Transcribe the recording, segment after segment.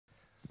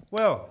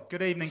Well,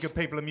 good evening, good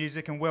people of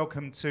music, and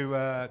welcome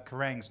to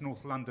Kerrang's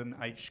North London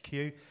HQ.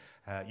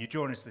 You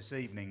join us this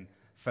evening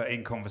for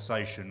In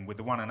Conversation with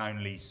the one and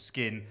only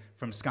Skin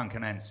from Skunk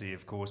Anansie,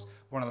 of course,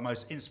 one of the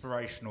most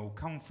inspirational,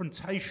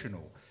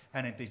 confrontational,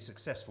 and indeed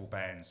successful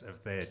bands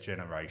of their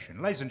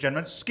generation. Ladies and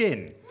gentlemen,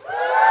 Skin.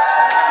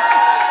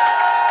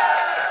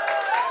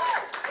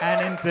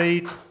 And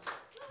indeed,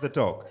 the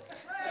dog.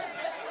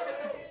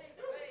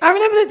 I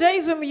remember the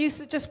days when we used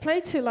to just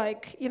play to,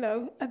 like, you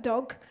know, a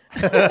dog.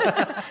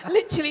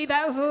 Literally,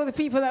 that was all the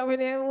people that were in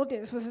the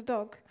audience was a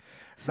dog.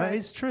 So. That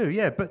is true,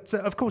 yeah. But,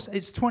 of course,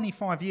 it's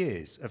 25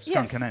 years of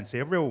Skunk Anansie,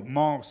 a real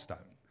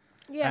milestone.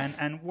 Yes.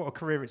 And what a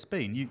career it's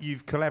been.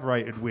 You've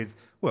collaborated with,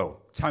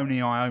 well, Tony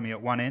Iommi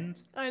at one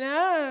end. I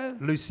know.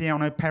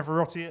 Luciano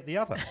Pavarotti at the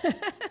other.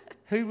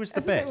 Who was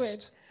the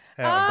best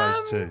out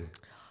of those two?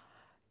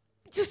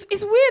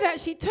 It's weird,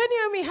 actually. Tony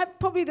Iommi had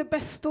probably the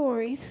best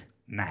stories.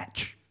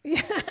 Natch.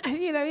 Yeah,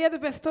 you know, he had the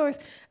best stories.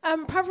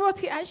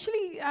 Pavarotti,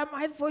 actually, I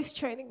had voice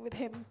training with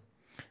him.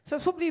 So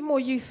it's probably more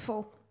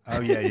useful. Oh,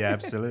 yeah,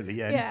 absolutely.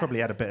 Yeah, and he probably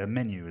had a better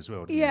menu as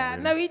well, didn't he? Yeah,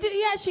 really? No, he did.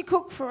 He actually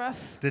cooked for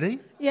us. Did he?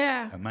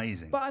 Yeah.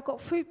 Amazing. But I got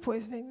food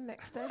poisoning the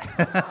next day.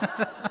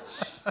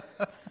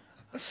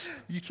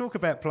 You talk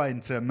about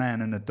playing to a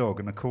man and a dog,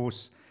 and of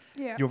course,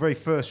 your very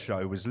first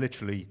show was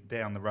literally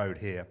down the road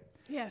here.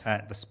 Yes.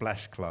 At the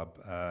Splash Club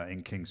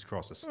in King's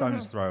Cross, a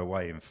stone's throw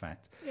away, in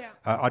fact. Yeah.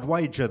 I'd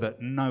wager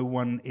that no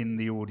one in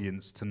the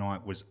audience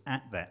tonight was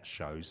at that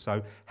show.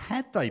 So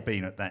had they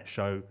been at that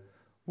show,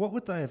 what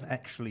would they have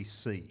actually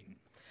seen?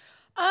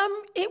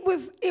 It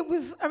was,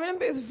 I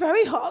remember it was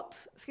very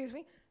hot, excuse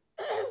me,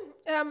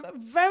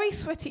 very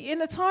sweaty. In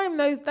the time,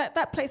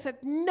 that place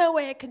had no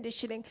air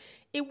conditioning.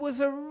 It was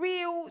a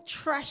real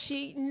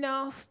trashy,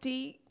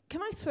 nasty,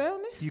 can I swear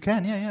on this? You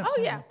can, yeah. Absolutely.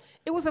 Oh, yeah.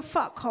 It was a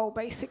fuckhole,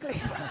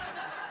 basically.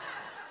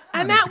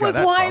 And that was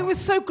why it was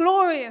so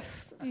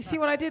glorious. Do you see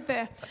what I did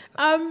there?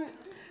 And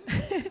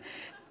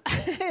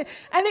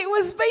it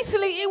was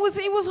basically, it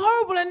was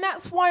horrible, and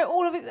that's why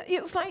all of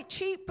it was like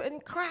cheap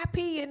and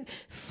crappy and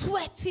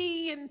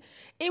sweaty, and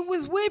it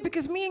was weird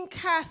because me and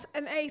Cass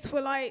and Ace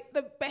were like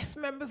the best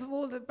members of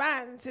all the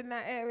bands in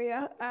that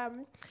area.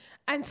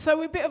 And so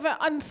we're a bit of an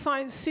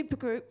unsigned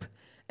supergroup.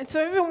 And so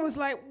everyone was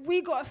like,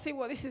 we got to see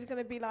what this is going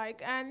to be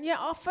like. And yeah,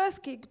 our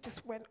first gig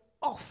just went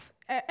off.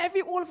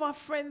 All of our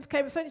friends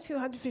came. It's only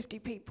 250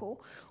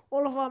 people.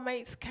 All of our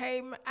mates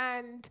came,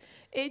 and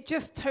it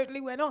just totally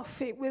went off.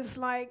 It was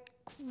like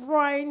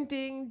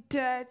grinding,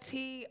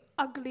 dirty,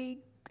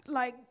 ugly,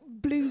 like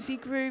bluesy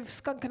groove,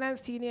 Skunk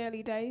Anansie in the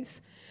early days.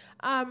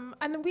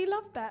 And we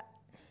loved that.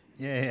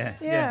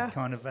 Yeah,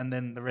 kind of, and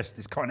then the rest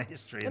is kind of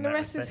history. And the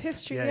rest is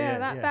history.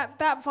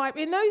 That vibe.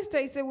 In those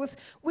days,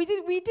 we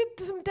did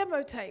some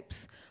demo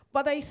tapes,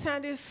 but they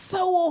sounded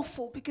so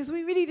awful because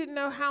we really didn't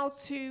know how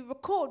to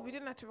record. We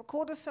didn't know how to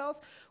record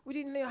ourselves. We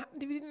didn't know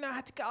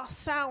how to get our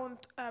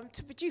sound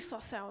to produce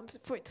our sound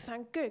for it to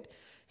sound good.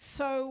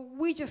 So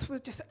we were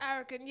just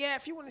arrogant. Yeah,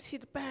 if you want to see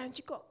the band,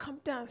 you got to come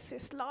down and see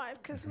us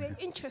live because we're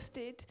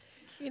interested.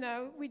 You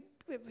know,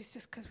 it was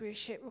just because we were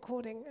shit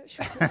recording.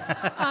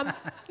 But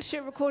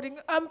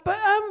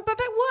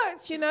that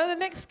worked, you know. The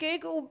next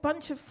gig, a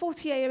bunch of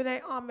 40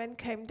 A&R men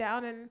came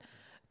down, and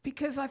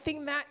because I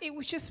think that it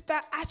was just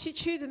that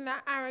attitude and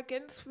that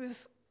arrogance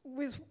was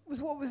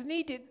what was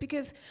needed.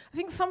 Because I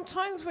think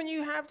sometimes when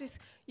you have this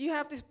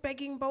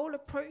begging bowl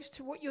approach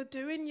to what you're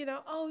doing, you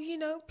know, oh, you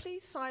know,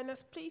 please sign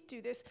us, please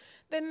do this,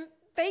 then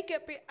they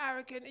get a bit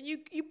arrogant, and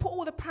you put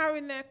all the power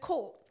in their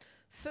court.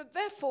 So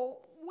therefore,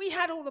 we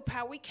had all the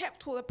power. We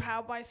kept all the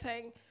power by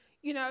saying,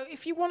 you know,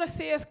 if you want to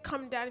see us,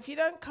 come down. If you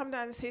don't come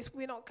down and see us,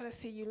 we're not going to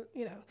see you,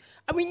 you know.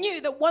 And we knew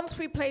that once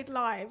we played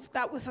live,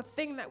 that was a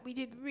thing that we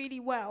did really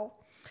well.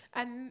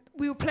 And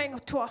we were playing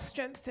to our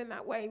strengths in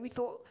that way. We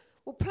thought,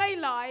 we'll play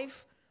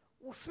live,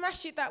 we'll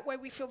smash it that way.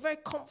 We feel very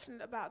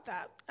confident about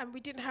that. And we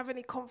didn't have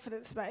any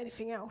confidence about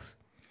anything else.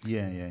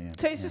 Yeah.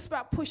 So it's just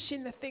about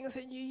pushing the things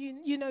that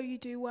you know you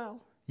do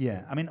well.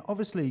 Yeah, I mean,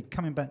 obviously,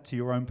 coming back to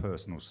your own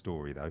personal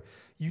story, though,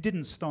 you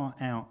didn't start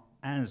out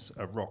as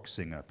a rock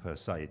singer, per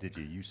se, did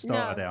you? You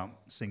started out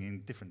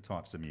singing different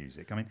types of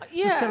music. I mean,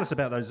 just tell us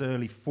about those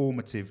early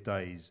formative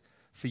days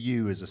for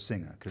you as a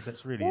singer, because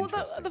that's really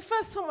interesting. The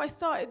first time I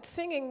started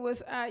singing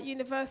was at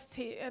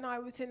university, and I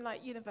was in,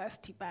 like,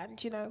 university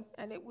band, you know,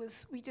 and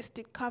we just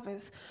did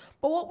covers.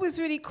 But what was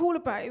really cool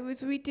about it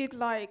was we did,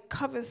 like,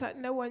 covers that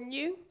no one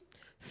knew.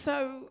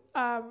 So,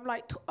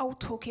 like, old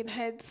Talking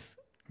Heads,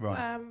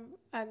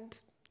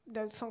 and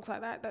those songs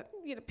like that,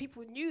 you know,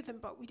 people knew them,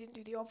 but we didn't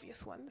do the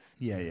obvious ones.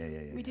 Yeah.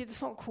 We did a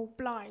song called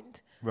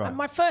Blind. Right. And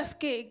my first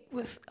gig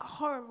was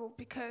horrible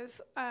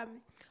because I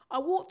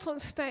walked on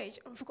stage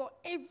and forgot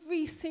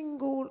every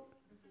single,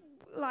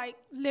 like,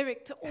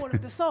 lyric to all of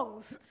the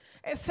songs.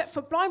 Except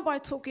for Blind by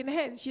Talking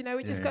Heads, you know,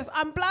 it just goes,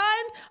 I'm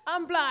blind,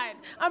 I'm blind,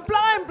 I'm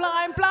blind,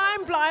 blind,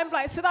 blind, blind,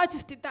 blind. So I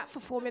just did that for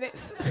 4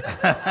 minutes.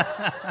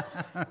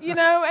 You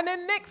know, and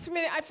then next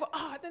minute I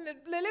thought, then the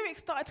lyrics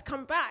started to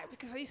come back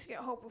because I used to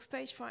get a horrible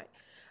stage fright.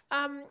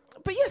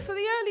 But yeah, so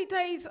the early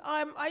days,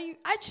 I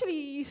actually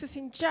used to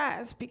sing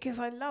jazz because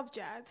I love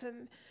jazz,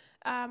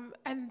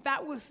 and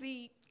that was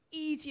the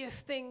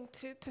easiest thing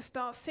to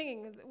start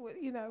singing,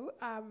 you know,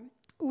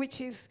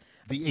 which is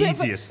the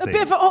easiest a thing.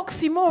 bit of an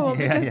oxymoron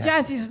because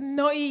jazz is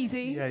not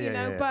easy, you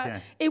know.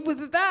 But it was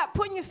that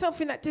putting yourself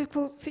in that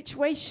difficult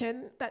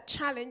situation, that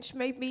challenge,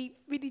 made me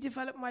really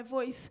develop my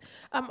voice.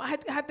 I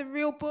had the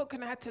real book,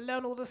 and I had to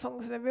learn all the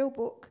songs in the real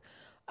book.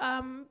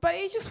 But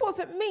it just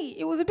wasn't me.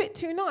 It was a bit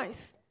too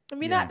nice. I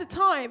mean, at the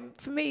time,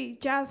 for me,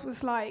 jazz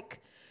was like,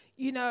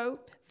 you know,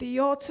 the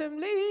autumn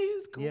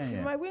leaves go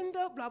through my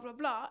window, blah, blah,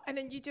 blah. And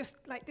then you just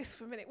like this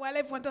for a minute while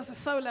everyone does a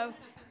solo,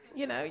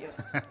 you know.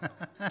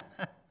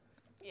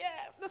 Yeah,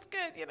 that's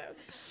good, you know.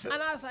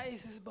 And I was like,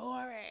 this is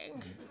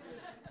boring.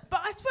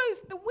 But I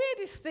suppose the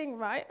weirdest thing,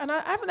 right, and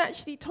I haven't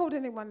actually told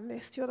anyone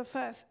this, you're the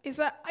first, is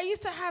that I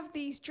used to have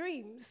these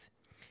dreams.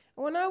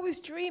 And when I was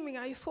dreaming,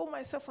 I saw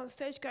myself on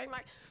stage going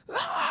like,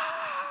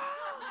 ah!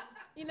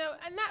 You know,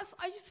 and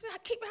I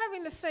keep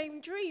having the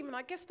same dream, and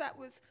I guess that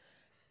was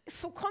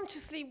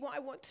subconsciously what I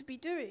want to be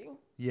doing.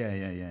 Yeah.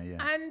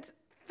 And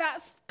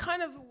that's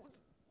kind of,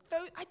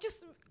 I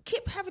just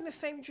keep having the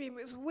same dream.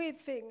 It was a weird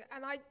thing,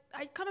 and I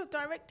kind of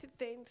directed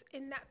things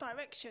in that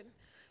direction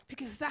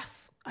because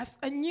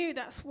I knew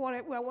that's where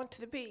I wanted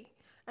to be,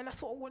 and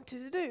that's what I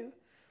wanted to do.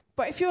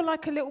 But if you're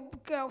like a little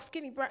girl,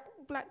 skinny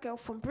black girl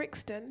from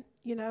Brixton,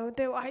 you know,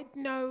 I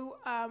know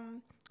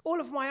all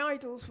of my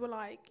idols were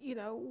like, you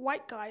know,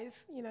 white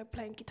guys, you know,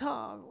 playing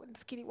guitar, and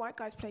skinny white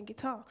guys playing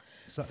guitar.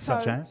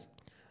 Such as?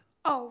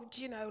 Oh,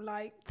 you know,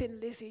 like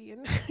Thin Lizzy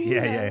and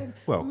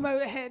Well,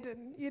 Motorhead,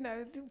 and you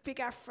know, the big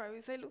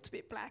afros. They looked a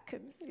bit black,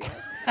 and you know.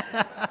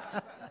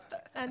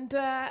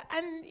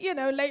 and you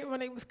know, later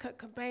on it was Kurt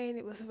Cobain,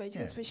 it was Rage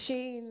Against the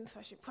Machine,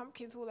 Smashing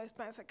Pumpkins, all those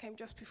bands that came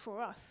just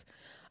before us.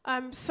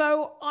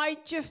 So I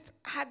just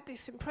had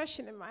this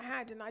impression in my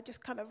head, and I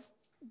just kind of,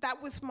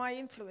 that was my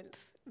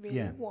influence,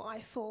 really, what I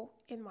saw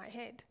in my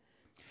head.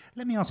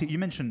 Let me ask you, you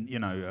mentioned, you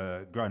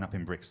know, growing up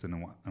in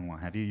Brixton and what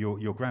have you.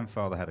 Your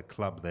grandfather had a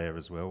club there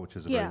as well, which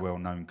is a very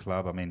well-known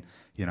club. I mean,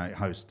 you know, it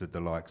hosted the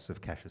likes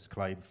of Cassius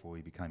Clay before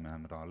he became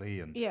Muhammad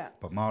Ali and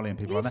Bob Marley and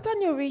people like that. You've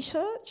done your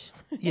research?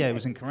 Yeah, it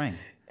was in Kerrang.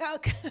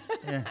 Okay.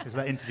 Yeah, it was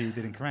that interview you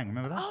did in Kerrang,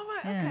 remember that? Oh,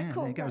 right, okay,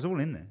 cool. It was all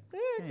in there.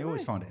 Yeah, you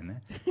always find it in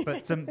there.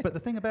 But the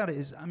thing about it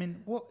is, I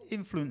mean, what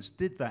influence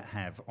did that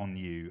have on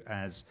you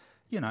as,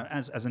 you know,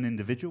 as an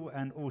individual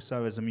and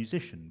also as a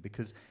musician?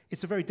 Because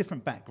it's a very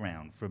different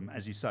background from,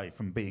 as you say,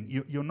 from being,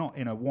 you're not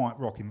in a white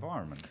rock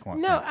environment, quite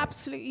frankly.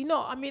 Absolutely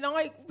not. I mean,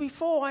 I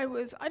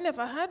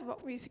never heard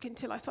rock music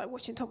until I started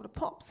watching Top of the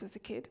Pops as a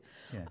kid.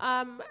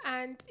 Yeah.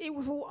 And it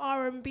was all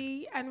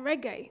R&B and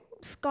reggae,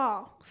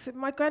 ska. So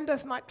my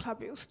granddad's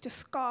nightclub, it was just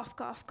ska,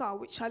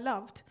 which I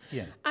loved.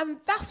 Yeah. And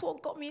that's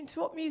what got me into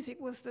rock music,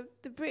 was the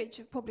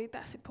bridge. Probably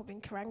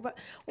in Kerrang, but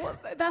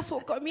that's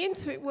what got me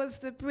into it, was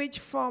the bridge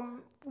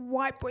from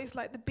white boys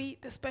like The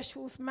Beat, The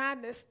Specials,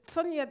 Madness.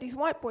 Suddenly you had these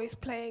white boys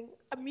playing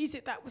a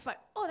music that was like,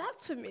 oh,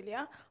 that's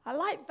familiar. I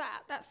like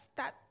that.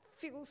 That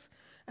feels.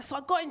 And so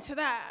I got into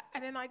that,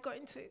 and then I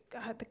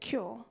heard The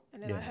Cure,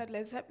 and then I heard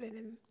Led Zeppelin,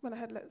 and when I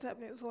heard Led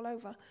Zeppelin, it was all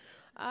over.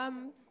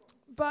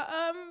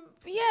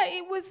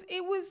 It was.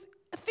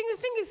 The thing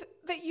is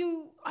that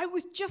I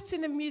was just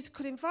in a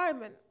musical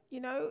environment.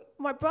 You know,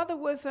 my brother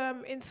was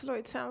in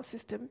Solid Sound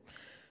System,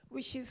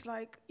 which is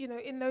like, you know,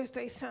 in those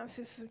days, sound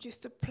systems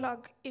just to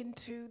plug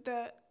into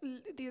the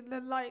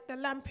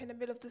lamp in the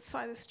middle of the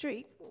side of the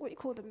street. What do you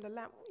call them? The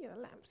lamp, you know,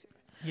 lamps.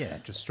 Yeah,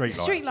 just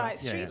street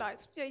lights. Street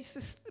lights. Yeah, you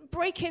just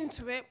break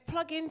into it,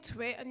 plug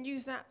into it, and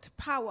use that to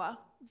power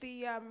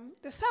the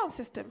sound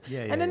system.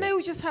 And then they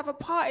would just have a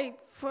party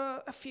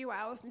for a few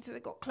hours until they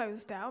got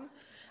closed down.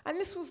 And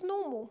this was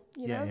normal,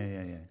 you know.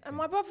 And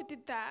my brother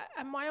did that,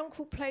 and my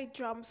uncle played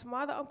drums,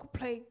 my other uncle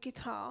played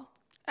guitar.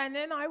 And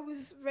then I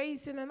was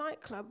raised in a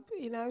nightclub,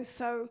 you know,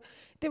 so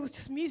there was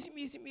just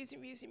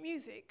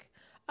music.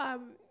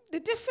 The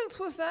difference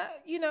was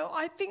that, you know,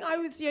 I think I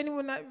was the only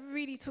one that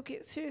really took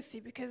it seriously,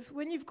 because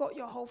when you've got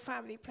your whole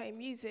family playing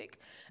music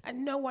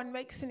and no one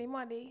makes any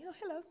money, oh,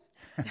 hello,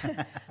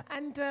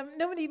 and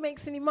nobody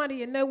makes any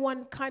money and no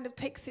one kind of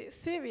takes it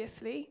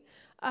seriously,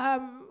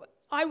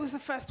 I was the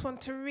first one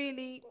to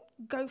really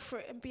go for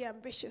it and be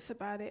ambitious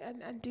about it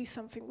and do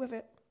something with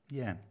it.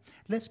 Yeah.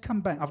 Let's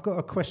come back. I've got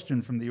a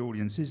question from the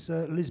audience. Is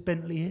Liz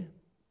Bentley here?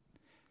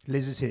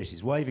 Liz is here.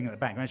 She's waving at the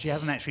background. She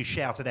hasn't actually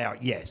shouted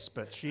out yes,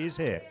 but she is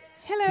here.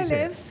 Hello, She's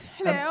Liz.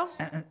 Here.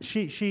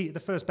 Hello. The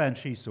first band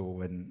she saw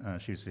when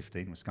she was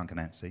 15 was Skunk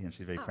Anansie, and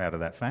she's very proud of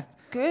that fact.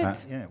 Good.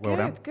 Well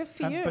done. Good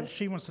for you. But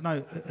she wants to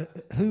know,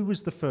 who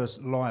was the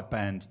first live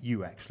band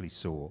you actually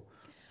saw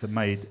that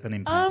made an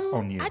impact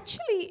on you?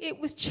 Actually, it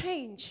was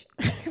Change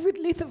with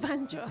Luther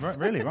Vandross. Right,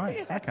 really?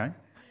 Right. Yeah. Okay.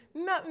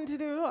 Nothing to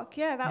do with rock.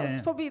 Yeah, that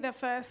was probably the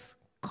first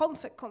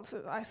concert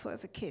that I saw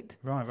as a kid.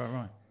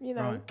 Right. You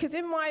know, because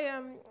in my,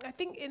 I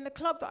think in the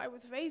club that I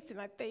was raised in,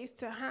 they used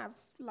to have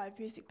live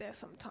music there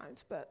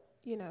sometimes, but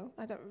you know,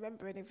 I don't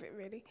remember any of it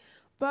really.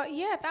 But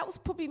yeah, that was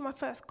probably my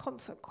first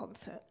concert.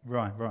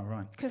 Right.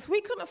 Because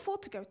we couldn't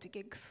afford to go to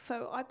gigs,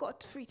 so I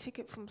got a free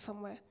ticket from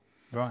somewhere.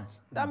 Right.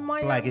 And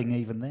Blagging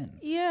even then.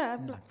 Yeah,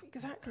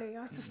 exactly.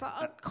 I was just like,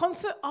 a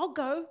concert, I'll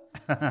go.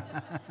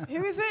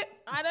 Who is it?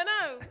 I don't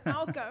know.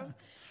 I'll go.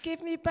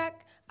 Give me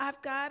back.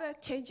 I've got a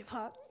change of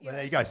heart. Well,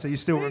 there you go. So you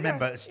still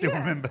remember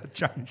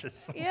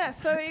changes. Yeah.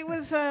 So it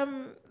was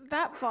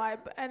that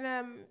vibe, and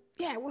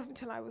yeah, it wasn't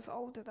until I was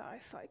older that I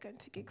started going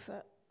to gigs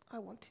that I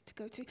wanted to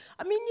go to.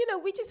 I mean, you know,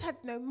 we just had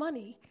no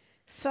money,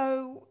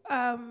 so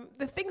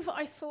the things that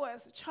I saw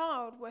as a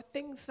child were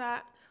things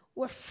that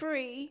were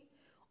free,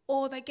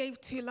 or they gave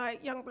to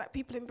like young black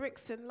people in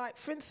Brixton. Like,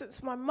 for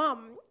instance, my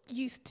mum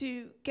used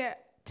to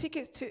get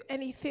tickets to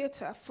any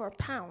theatre for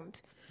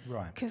 £1.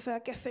 Right. Because I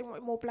guess they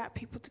wanted more black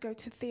people to go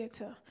to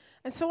theatre.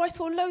 And so I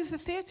saw loads of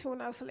theatre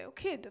when I was a little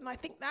kid, and I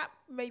think that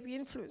maybe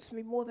influenced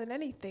me more than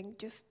anything,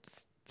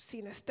 just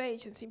seeing a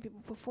stage and seeing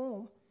people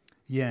perform.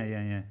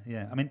 Yeah.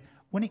 I mean,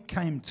 when it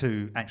came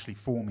to actually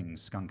forming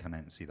Skunk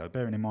Anansie, though,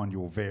 bearing in mind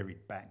your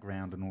varied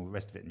background and all the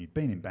rest of it, and you'd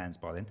been in bands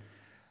by then,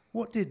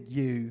 what did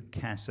you,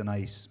 Cass and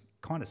Ace,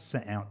 kind of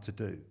set out to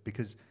do?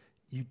 Because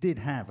you did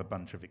have a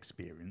bunch of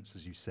experience,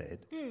 as you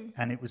said,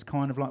 and it was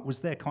kind of like, was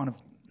there kind of,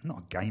 not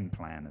a game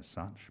plan as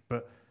such,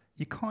 but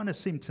you kind of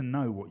seemed to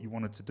know what you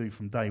wanted to do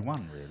from day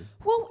one, really.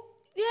 Well,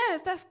 yeah,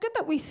 that's good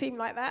that we seem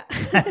like that,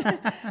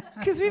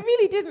 because we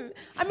really didn't.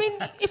 I mean,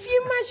 if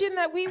you imagine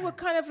that we were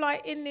kind of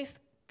like in this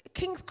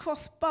King's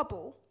Cross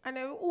bubble, and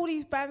there were all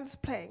these bands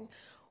playing,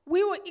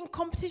 we were in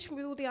competition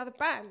with all the other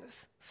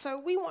bands, so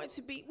we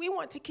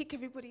wanted to kick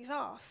everybody's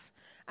ass.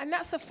 And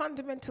that's a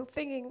fundamental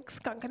thing in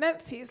Skunk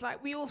Anansie, is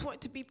like we always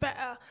wanted to be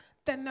better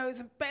than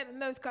those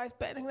guys,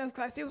 better than those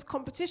guys. It was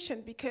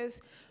competition,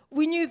 because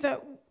we knew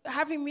that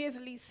having me as a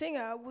lead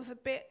singer was a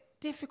bit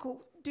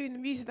difficult doing the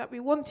music that we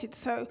wanted.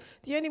 So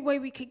the only way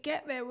we could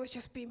get there was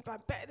just being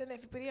better than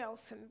everybody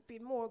else and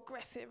being more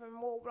aggressive and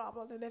more blah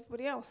blah than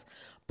everybody else.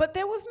 But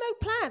there was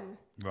no plan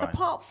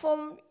apart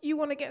from you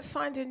want to get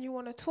signed and you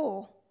want to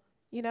tour,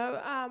 you know.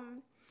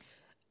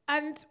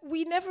 And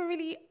we never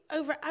really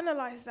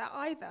overanalyzed that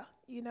either.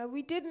 You know,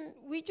 we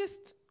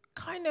just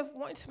kind of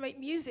wanted to make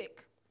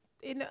music.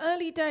 In the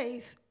early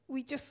days,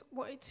 we just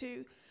wanted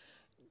to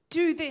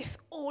do this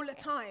all the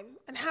time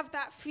and have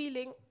that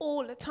feeling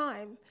all the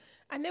time.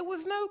 And there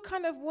was no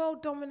kind of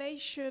world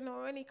domination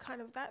or any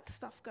kind of that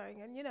stuff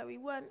going. And, you know,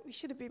 we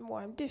should have been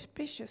more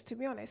ambitious, to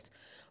be honest.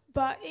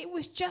 But it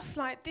was just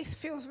like, this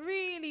feels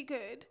really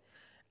good.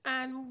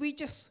 And we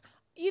just,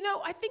 you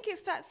know, I think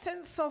it's that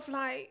sense of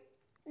like,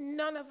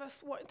 none of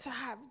us wanted to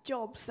have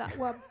jobs that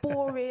were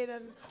boring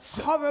and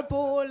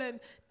horrible and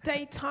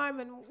daytime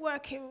and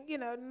working, you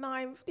know,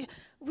 9.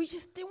 We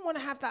just didn't want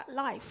to have that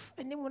life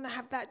and didn't want to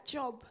have that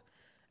job.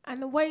 And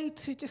the way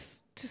to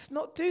just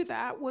not do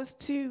that was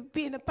to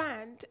be in a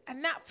band,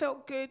 and that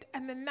felt good,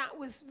 and then that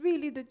was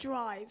really the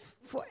drive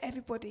for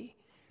everybody.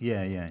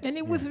 Yeah. And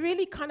it was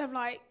really kind of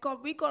like,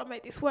 God, we got to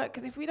make this work,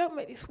 because if we don't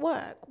make this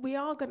work, we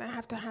are going to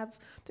have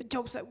the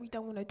jobs that we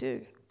don't want to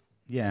do.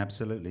 Yeah,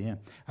 absolutely, yeah.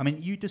 I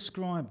mean, you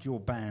described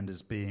your band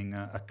as being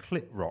a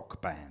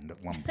clit-rock band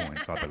at one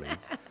point, I believe.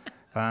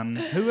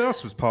 Who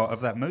else was part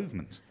of that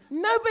movement?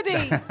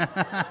 Nobody.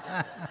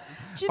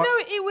 Do you know,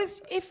 it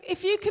was,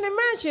 if you can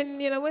imagine,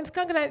 you know, when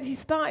Skunk Anansie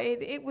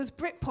started, it was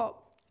Britpop.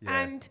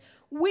 Yeah. And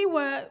we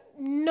were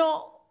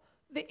not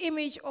the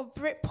image of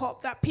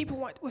Britpop that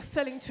people were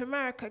selling to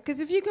America. Because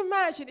if you can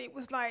imagine, it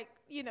was like,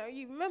 you know,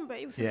 you remember,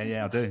 it was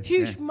this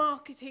huge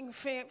marketing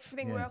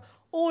thing where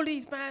all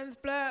these bands,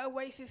 Blur,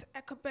 Oasis,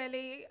 Echo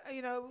Belly,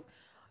 you know,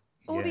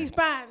 all these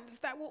bands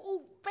that were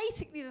all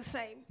basically the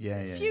same.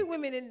 A few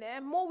women in there,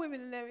 more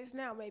women than there is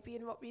now maybe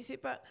in rock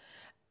music, but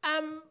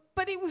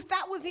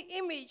that was the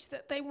image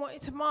that they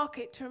wanted to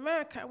market to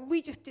America, and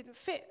we just didn't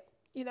fit,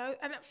 you know.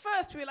 And at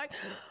first we were like,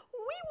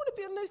 we want to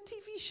be on those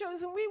TV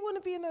shows and we want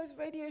to be in those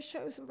radio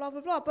shows and blah,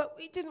 blah, blah, but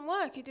it didn't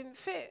work, it didn't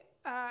fit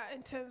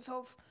in terms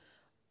of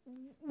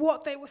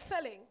what they were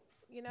selling,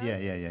 you know.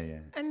 Yeah.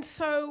 And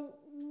so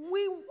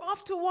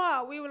after a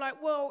while, we were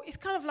like, well, it's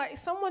kind of like if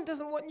someone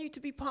doesn't want you to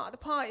be part of the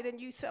party, then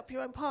you set up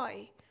your own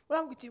party. Well,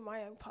 I'm going to do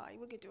my own party.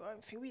 We're going to do our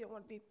own thing. We don't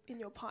want to be in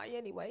your party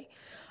anyway.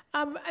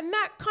 And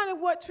that kind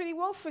of worked really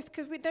well for us,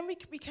 because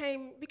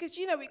because,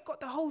 you know,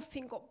 the whole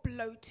thing got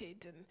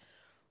bloated and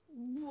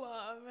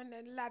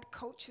then lad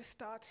culture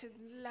started,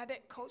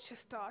 ladette culture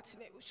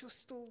started, it was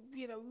just all,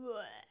 you know.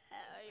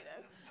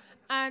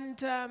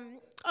 And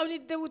only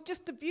there were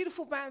just the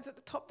beautiful bands at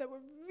the top that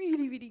were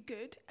really, really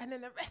good, and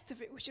then the rest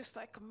of it was just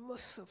like a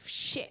muss of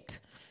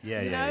shit.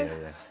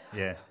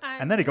 Yeah.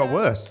 And then it got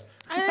worse.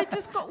 And it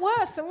just got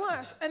worse and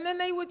worse. And then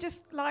they were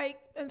just like,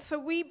 and so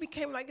we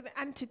became like an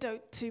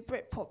antidote to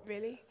Britpop,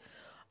 really.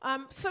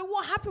 So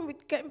what happened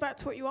with getting back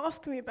to what you were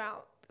asking me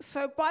about?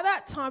 So by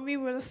that time, we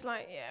were just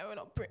like, yeah, we're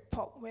not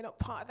Britpop, we're not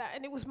part of that.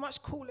 And it was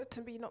much cooler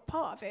to be not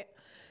part of it.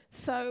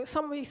 So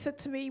somebody said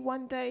to me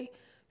one day,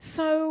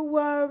 so,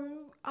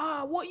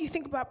 what do you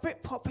think about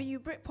Britpop? Are you a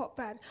Britpop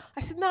band?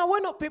 I said, no,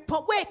 we're not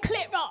Britpop, we're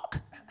clit-rock.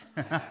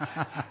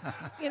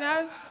 You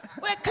know?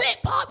 we're clip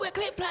hop, we're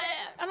clip player.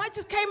 And I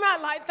just came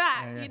out like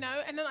that, you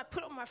know, and then I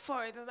put it on my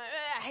forehead. I was like,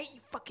 I hate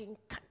you fucking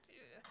cunt.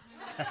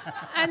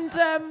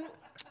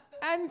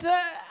 and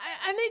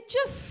it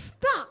just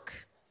stuck.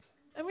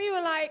 And we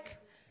were like,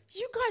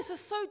 you guys are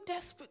so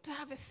desperate to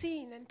have a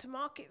scene and to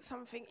market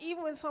something.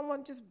 Even when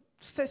someone just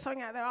says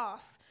something out their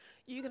ass,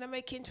 you're going to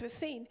make it into a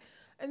scene.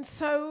 And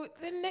so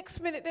the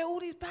next minute, there are all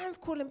these bands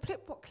calling them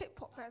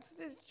clip-hop bands.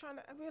 They're just trying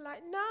to, and we were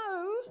like,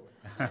 no.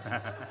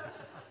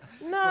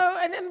 No,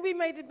 and then we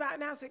made it back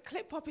now, so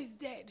clip-hop is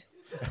dead.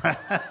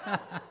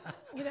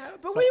 You know,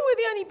 but so we were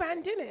the only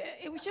band in it.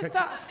 It was just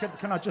us.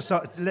 Can I just,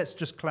 let's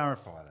just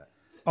clarify that.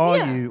 Are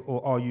you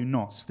or are you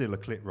not still a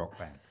clit-rock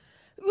band?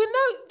 Well,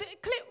 no, the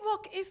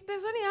clit-rock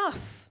there's only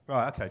us.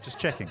 Right, okay, just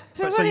checking.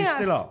 But so you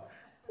still are?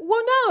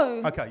 Well,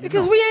 no. Okay,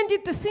 because we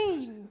ended the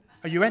scene.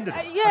 Oh, you ended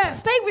it? Yeah, okay.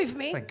 Stay with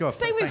me. Thank God.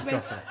 Stay with me.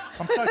 God for that.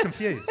 I'm so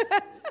confused.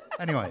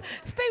 Anyway.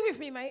 Stay with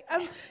me, mate.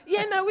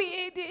 Yeah, no,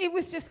 it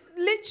was just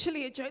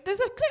literally a joke. There's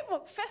a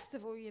clit-rock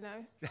festival, you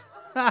know.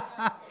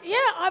 Yeah,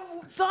 I'm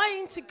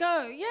dying to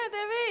go. Yeah,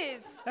 there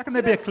is. How can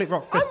there be a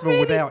clit-rock festival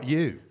without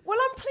you? Well,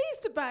 I'm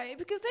pleased about it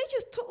because they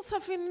just took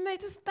something and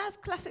that's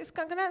classic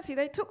Skunk Anansie.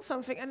 They took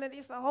something and then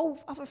it's a whole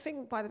other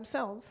thing by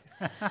themselves.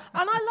 And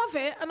I love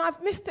it and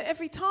I've missed it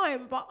every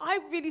time, but I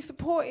really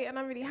support it and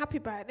I'm really happy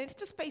about it. And it's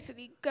just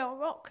basically girl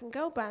rock and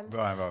girl bands.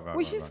 Right.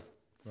 Which is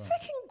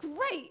freaking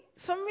great.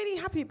 So I'm really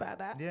happy about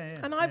that. Yeah.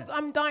 And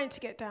I'm dying to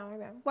get down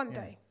there one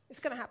day. It's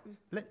going to happen.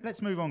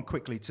 Let's move on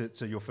quickly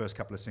to your first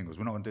couple of singles.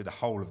 We're not going to do the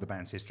whole of the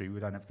band's history.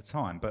 We don't have the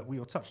time. But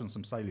we'll touch on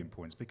some salient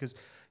points because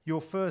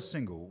your first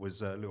single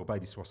was Little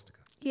Baby Swastika.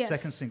 Yes.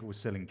 Second single was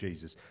Selling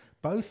Jesus.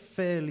 Both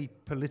fairly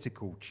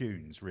political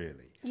tunes,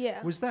 really.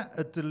 Yeah. Was that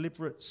a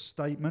deliberate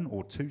statement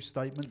or two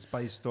statements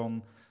based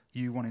on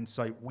you wanting to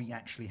say, we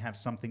actually have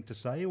something to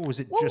say? Or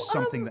was it just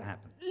something that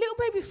happened? Little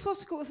Baby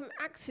Swastika was an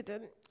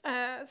accident.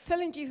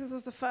 Selling Jesus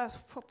was the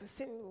first proper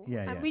single.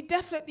 And we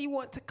definitely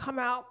want to come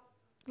out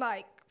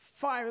like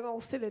firing all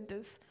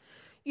cylinders.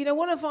 You know,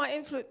 one of our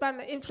band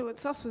that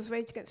influenced us was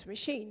Rage Against the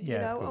Machine, you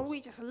know, and we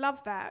just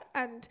love that.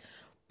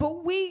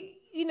 But we,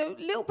 you know,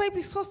 Little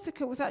Baby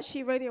Swastika was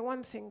actually a Radio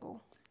 1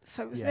 single,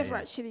 so it was never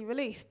actually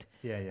released.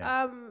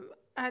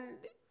 And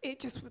it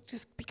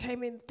just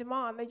became in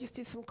demand. They just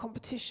did some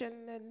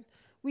competition and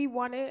we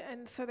won it,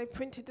 and so they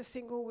printed the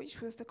single, which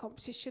was the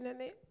competition,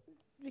 and it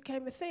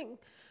became a thing.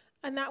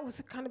 And that was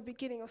the kind of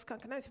beginning of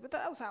Skunk Anansie, but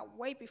that was out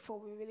way before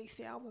we released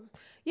the album.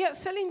 Yeah,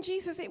 Selling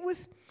Jesus, it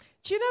was,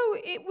 do you know,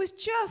 it was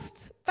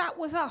just, that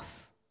was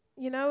us,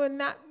 you know, and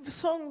that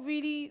song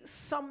really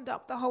summed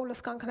up the whole of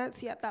Skunk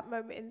Anansie at that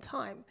moment in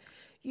time.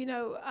 You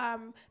know,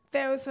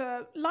 there was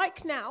a,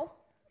 like now,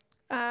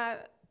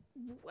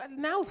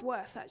 now's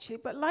worse actually,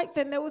 but like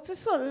then there was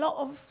just a lot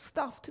of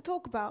stuff to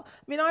talk about.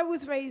 I mean, I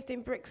was raised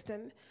in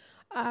Brixton,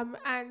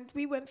 and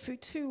we went through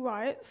 2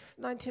 riots,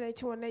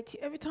 1981 and 80.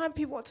 Every time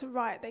people wanted to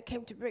riot, they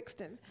came to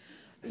Brixton,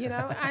 you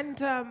know, and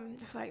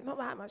it's like not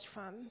that much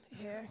fun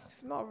here.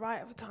 It's not a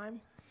riot of a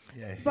time.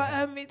 But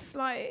it's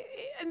like,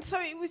 and so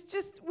it was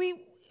just,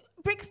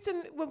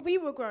 Brixton, when we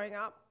were growing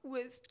up,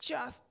 was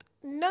just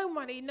no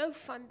money, no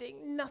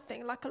funding,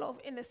 nothing, like a lot of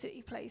inner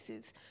city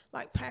places,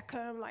 like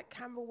Peckham, like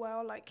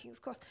Camberwell, like King's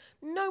Cross,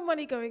 no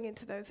money going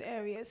into those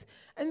areas.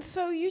 And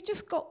so you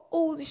just got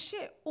all the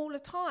shit all the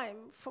time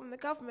from the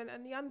government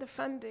and the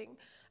underfunding.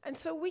 And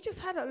so we just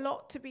had a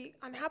lot to be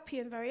unhappy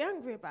and very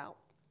angry about.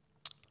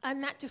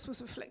 And that just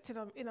was reflected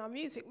in our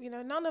music. You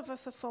know, none of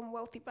us are from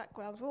wealthy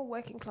backgrounds. We're all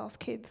working class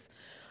kids,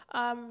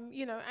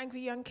 you know,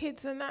 angry young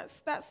kids. And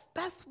that's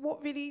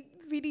what really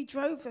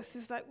drove us,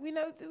 is like, we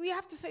know that we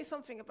have to say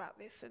something about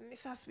this, and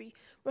this has to be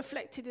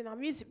reflected in our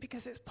music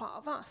because it's part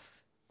of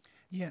us.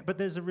 Yeah, but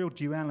there's a real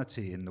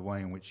duality in the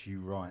way in which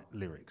you write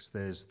lyrics.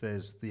 There's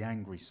the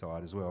angry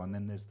side as well, and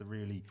then there's the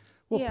really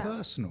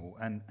personal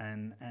and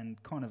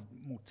kind of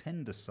more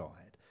tender side.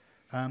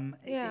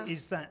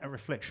 Is that a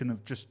reflection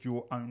of just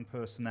your own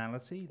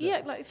personality?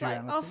 Yeah, like it's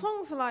duality? Like our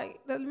songs are like,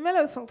 the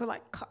mellow songs are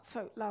like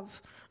cutthroat love.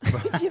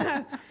 You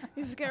know,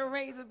 you just get a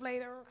razor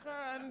blade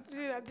and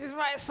you know, just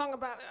write a song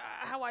about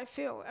how I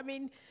feel. I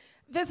mean,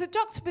 there's a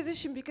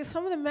juxtaposition because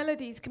some of the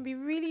melodies can be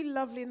really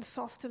lovely and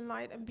soft and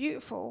light and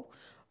beautiful,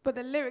 but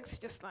the lyrics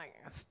are just like,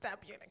 I'll stab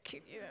you in a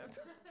kid, you know.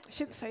 I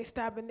shouldn't say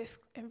stab in this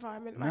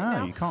environment right now.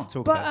 No, you can't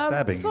talk about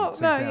stabbing in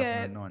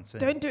 2019.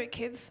 Don't do it,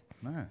 kids.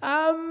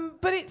 No.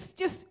 But it's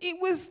just,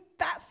 it was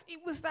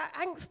that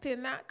angst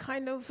in that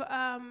kind of,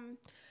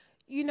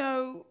 you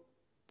know,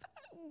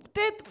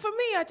 for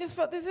me, I just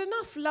felt there's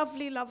enough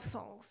lovely love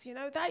songs, you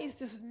know. That is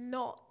just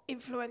not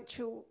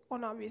influential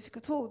on our music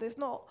at all. There's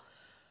not,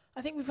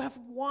 I think we've had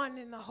one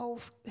in the whole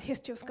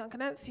history of Skunk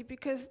Anansie,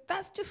 because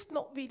that's just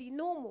not really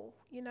normal,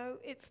 you know.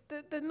 It's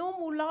the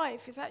normal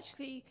life is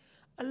actually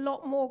a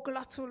lot more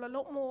gluttal, a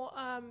lot more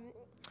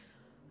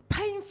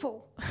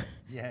painful.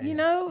 You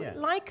know,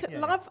 life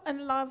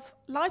and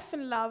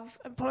love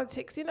and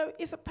politics, you know,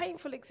 it's a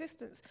painful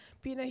existence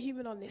being a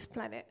human on this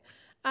planet.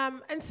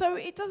 And so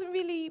it doesn't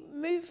really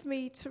move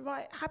me to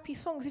write happy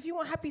songs. If you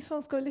want happy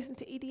songs, go listen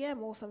to EDM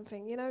or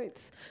something, you know.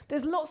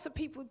 There's lots of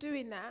people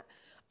doing that.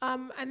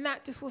 And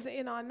that just wasn't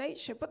in our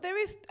nature. But there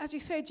is, as you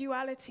say,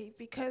 duality,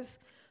 because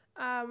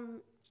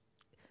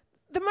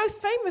the most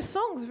famous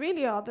songs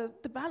really are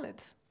the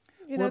ballads.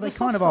 You know, well, they the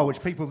kind of soft are, which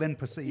songs. people then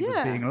perceive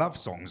as being love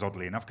songs,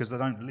 oddly enough, because they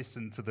don't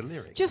listen to the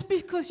lyrics. Just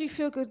because you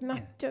feel good,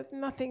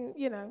 nothing,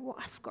 you know,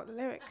 I forgot the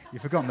lyric.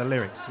 You've forgotten the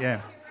lyrics,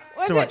 yeah.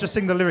 What It's is all right, it? just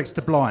sing the lyrics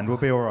to Blind, we'll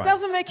be all right.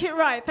 Doesn't make it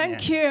right.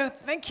 Thank you.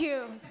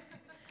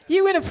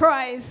 You win a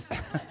prize.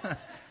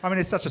 I mean,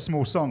 it's such a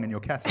small song in your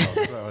catalogue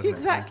as well, isn't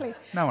Exactly. it?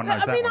 No one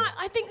knows I that mean, one.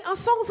 I think our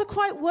songs are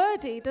quite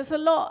wordy. There's a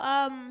lot.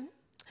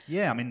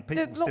 Yeah, I mean,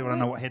 people There's still lot don't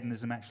know what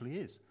hedonism actually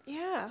is.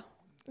 Yeah.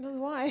 That's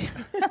why. You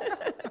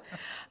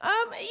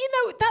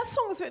know, that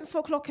song was written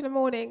 4 o'clock in the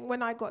morning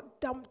when I got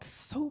dumped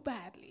so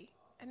badly.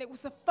 And it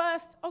was the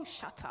first... Oh,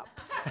 shut up.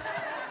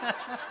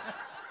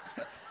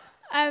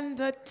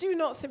 And do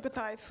not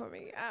sympathize for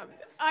me.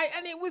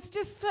 And it was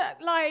just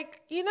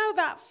like, you know,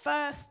 that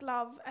first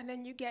love, and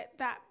then you get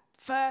that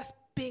first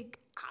big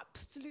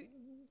absolute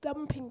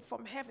dumping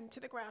from heaven to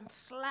the ground,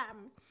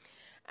 slam.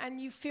 And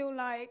you feel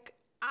like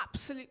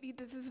absolutely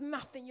there's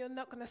nothing, you're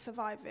not going to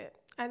survive it.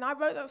 And I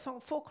wrote that song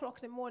 4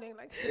 o'clock in the morning,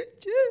 like, I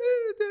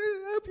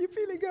hope you're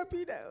feeling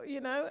happy now, you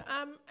know?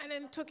 And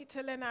then took it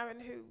to Len Aaron,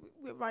 who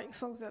were writing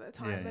songs at the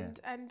time,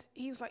 and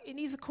he was like, it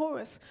needs a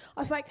chorus.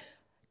 I was like,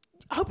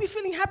 I hope you're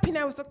feeling happy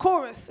now is the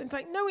chorus. And it's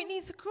like, no, it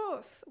needs a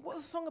chorus.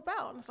 What's the song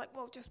about? And it's like,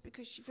 well, just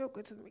because you feel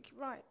good doesn't make you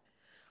right.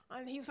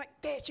 And he was like,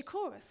 there's your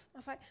chorus. I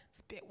was like, it's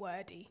a bit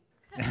wordy.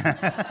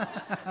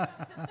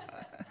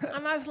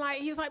 And I was like,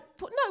 he was like,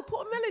 put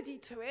a melody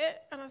to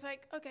it. And I was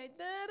like, okay,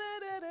 da da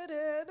da da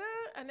da da.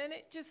 And then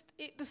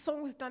the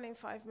song was done in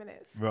 5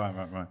 minutes. Right.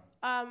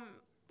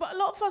 But a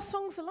lot of our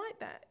songs are like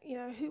that. You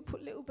know, who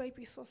put Little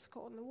Baby Swastika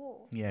on the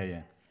wall?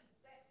 Yeah.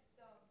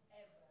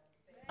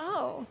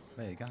 Oh.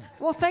 There you go.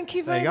 Well, thank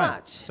you very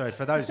much. So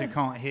for those who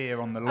can't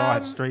hear on the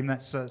live stream,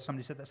 that's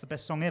somebody said that's the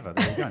best song ever.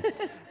 There you go.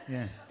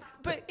 Yeah.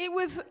 But it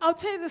was, I'll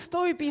tell you the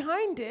story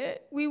behind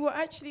it. We were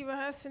actually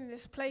rehearsing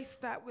this place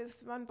that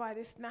was run by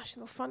this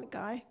National Front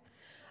guy.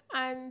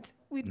 And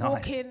we'd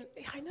walk in.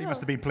 I know. He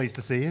must have been pleased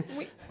to see you.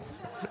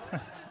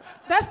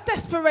 That's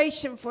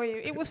desperation for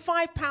you. It was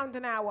 £5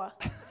 an hour.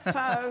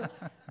 So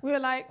we were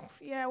like,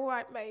 yeah, all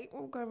right, mate,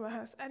 we'll go and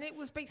rehearse. And it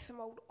was basically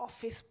some old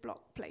office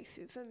block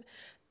places. And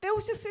there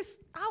was just this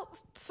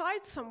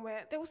outside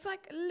somewhere, there was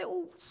like a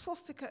little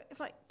swastika. It's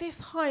like this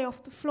high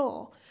off the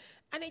floor.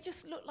 And it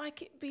just looked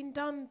like it'd been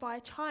done by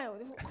a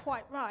child. It wasn't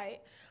quite right.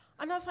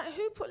 And I was like,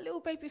 who put Little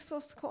Baby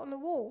Swastika on the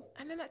wall?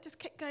 And then that just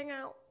kept going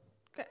out.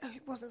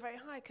 It wasn't very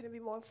high, couldn't be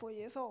more than 4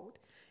 years old.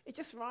 It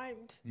just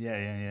rhymed.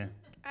 Yeah.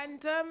 And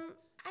then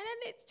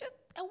it's just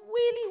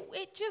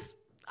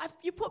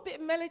you put a bit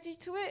of melody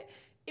to it,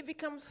 it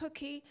becomes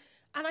hooky.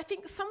 And I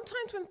think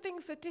sometimes when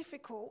things are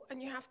difficult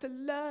and you have to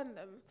learn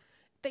them,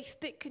 they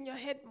stick in your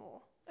head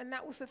more. And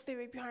that was the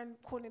theory behind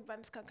calling the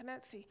band Skunk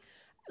Anansie.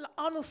 Like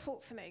Arnold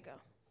Schwarzenegger,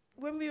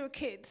 when we were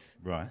kids,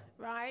 right,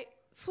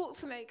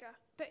 Schwarzenegger,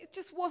 it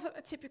just wasn't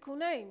a typical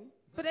name.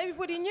 But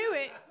everybody knew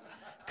it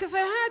because they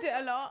heard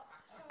it a lot.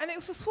 And it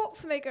was the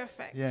Schwarzenegger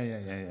effect.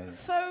 Yeah.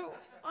 So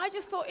I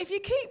just thought, if you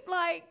keep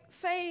like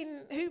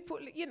saying who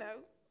put, you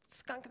know,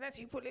 Skunk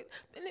Anansie, who put it,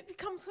 then it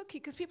becomes hooky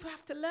because people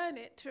have to learn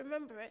it to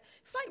remember it.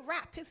 It's like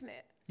rap, isn't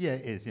it? Yeah,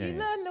 it is. You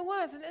learn the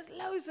words, and there's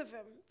loads of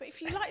them. But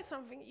if you like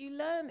something, you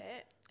learn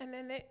it, and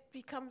then it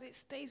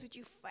stays with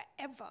you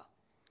forever.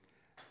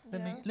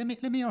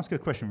 Let me ask you a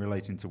question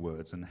relating to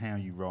words and how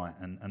you write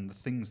and the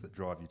things that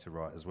drive you to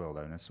write as well,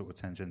 though, in a sort of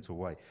tangential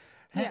way.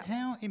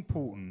 How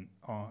important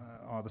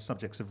are the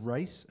subjects of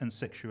race and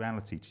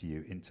sexuality to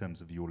you in terms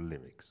of your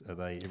lyrics? Are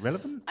they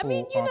irrelevant? I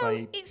mean, you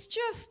know, it's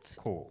just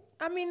core.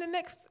 I mean, the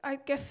next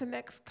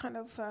kind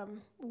of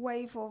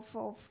wave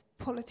of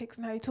politics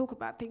and how you talk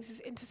about things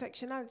is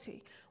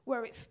intersectionality,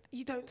 where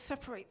you don't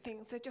separate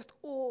things; they're just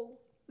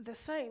all the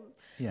same.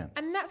 Yeah.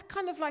 And that's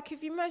kind of like,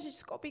 if you imagine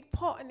it's got a big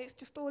pot and it's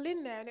just all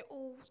in there and it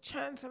all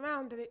churns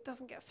around and it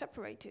doesn't get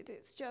separated.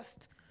 It's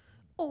just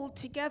all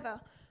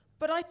together.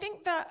 But I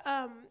think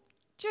that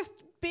just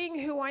being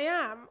who I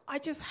am, I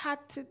just had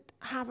to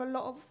have a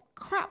lot of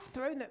crap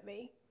thrown at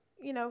me,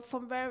 you know,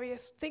 from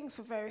various things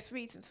for various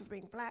reasons, for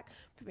being black,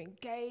 for being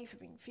gay, for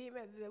being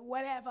female,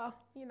 whatever,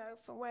 you know,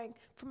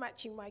 for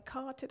matching my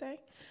car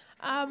today.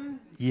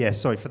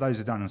 Sorry, for those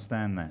who don't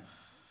understand that,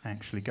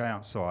 actually go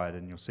outside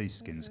and you'll see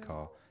Skin's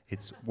car.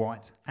 It's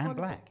white and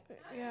black.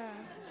 Yeah.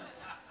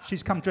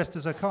 She's come dressed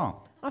as her car.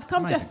 I've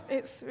come dressed.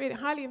 It's really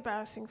highly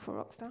embarrassing for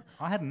a rockstar.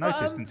 I hadn't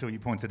noticed until you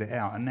pointed it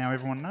out, and now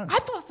everyone knows. I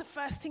thought it's the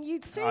first thing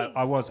you'd see.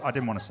 I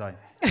didn't want to say.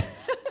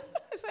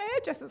 It's a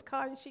hairdresser's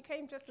car, and she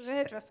came dressed as a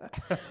hairdresser.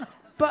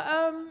 But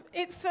I mean,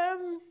 it's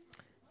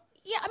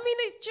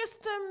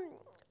just,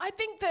 I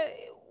think that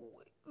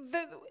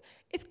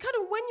it's kind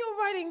of, when you're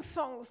writing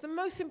songs, the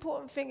most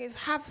important thing is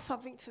have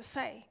something to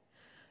say.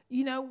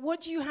 You know,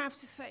 what do you have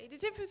to say? The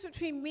difference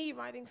between me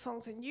writing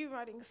songs and you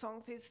writing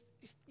songs is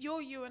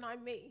you're you and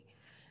I'm me.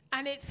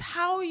 And it's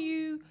how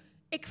you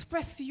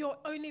express to your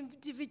own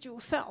individual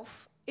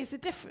self is the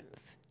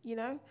difference, you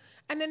know?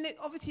 And then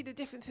obviously the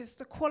difference is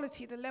the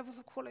quality, the levels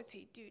of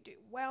quality. Do you do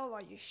it well?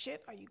 Are you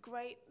shit? Are you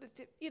great?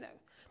 You know.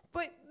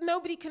 But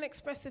nobody can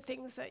express the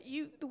things that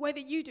the way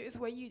that you do it is the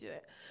way you do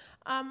it.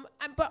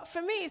 But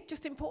for me, it's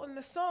just important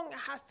the song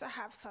has to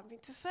have something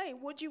to say.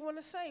 What do you want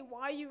to say?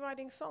 Why are you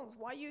writing songs?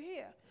 Why are you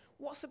here?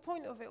 What's the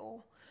point of it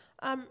all?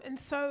 And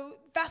so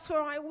that's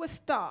where I always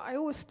start. I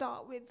always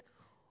start with,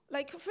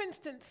 like, for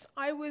instance,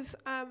 I was,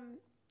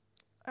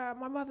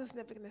 my mother's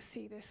never going to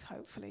see this,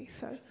 hopefully.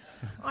 So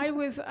I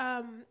was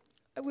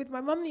with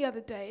my mum the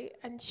other day,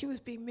 and she was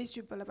being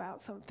miserable about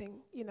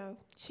something. You know,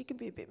 she can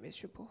be a bit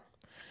miserable.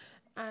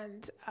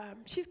 And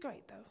she's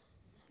great, though.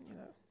 You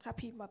know,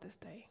 happy Mother's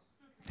Day.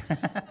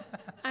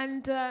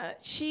 And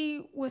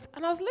she was,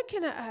 and I was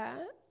looking at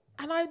her,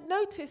 and I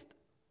noticed,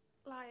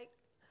 like,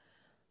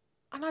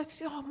 and I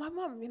said, oh, my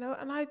mum, you know,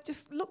 and I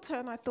just looked at her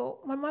and I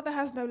thought, my mother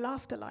has no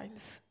laughter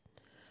lines.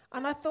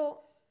 And I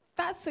thought,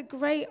 that's a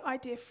great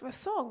idea for a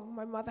song,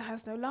 My Mother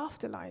Has No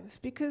Laughter Lines,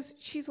 because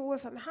she's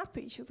always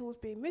unhappy, she's always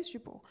being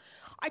miserable.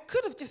 I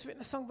could have just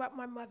written a song about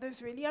my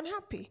mother's really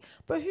unhappy,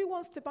 but who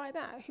wants to buy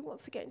that? Who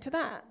wants to get into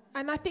that?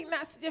 And I think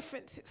that's the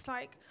difference. It's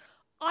like,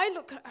 I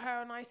look at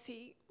her and I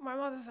see, my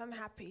mother's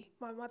unhappy,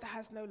 my mother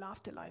has no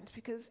laughter lines,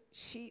 because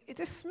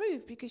it's just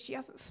smooth, because she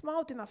hasn't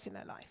smiled enough in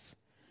her life,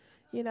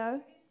 you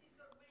know?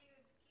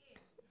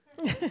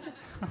 You've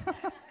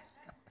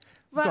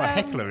got a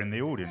heckler in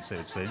the audience, it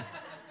would seem.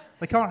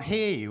 They can't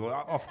hear you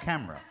off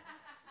camera.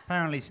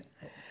 Apparently,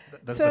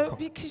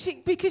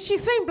 because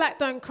she's saying black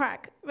don't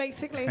crack,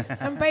 basically,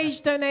 and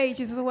beige don't age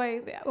is the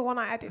one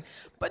I added.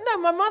 But no,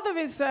 my mother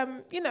is,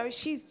 you know,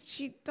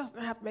 she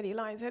doesn't have many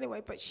lines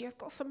anyway, but she has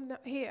got some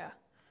here.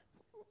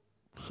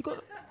 She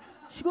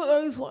got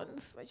those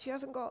ones, but she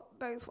hasn't got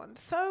those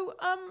ones. So,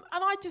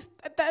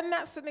 and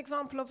that's an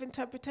example of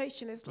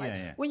interpretation. Is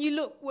like when you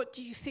look, what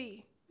do you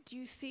see? Do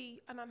you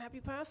see an unhappy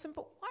person?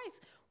 But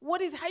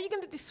how are you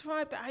going to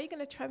describe that? How are you going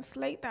to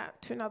translate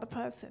that to another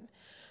person?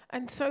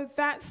 And so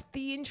that's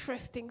the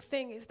interesting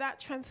thing, is that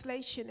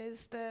translation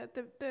is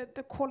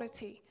the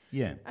quality.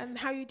 Yeah. And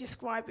how you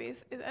describe it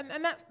is,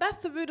 and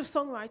that's the root of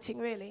songwriting,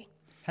 really.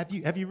 Have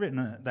you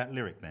written that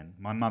lyric then?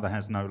 My mother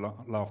has no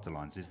laughter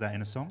lines. Is that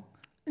in a song?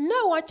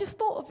 No, I just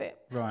thought of it.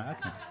 Right,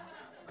 okay.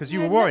 Because you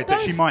were worried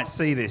that she might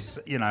see this,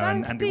 you know,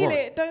 and be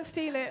worried. Don't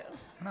steal it.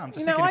 No, I'm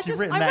just thinking if you've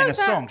written that in a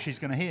song, she's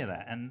going to hear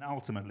that, and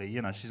ultimately,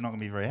 you know, she's not going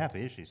to be very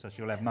happy, is she? So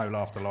she'll have no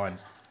laughter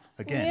lines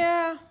again.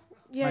 Yeah,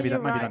 maybe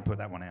don't put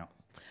that one out.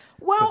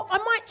 Well, I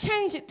might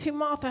change it to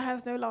Martha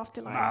has no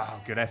laughter lines.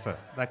 Ah, good effort.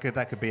 That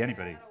could be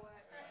anybody.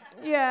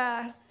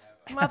 Yeah,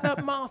 Mother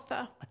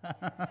Martha.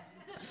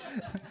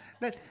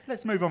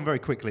 Let's move on very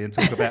quickly and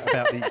talk about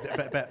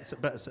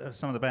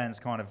some of the band's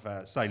kind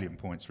of salient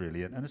points,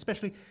 really, and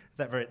especially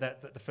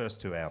the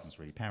first two albums,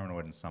 really,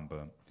 Paranoid and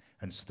Sunburn.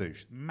 And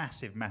Stoosh,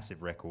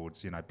 massive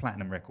records, you know,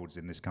 platinum records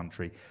in this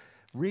country,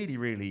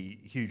 really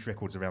huge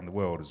records around the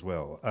world as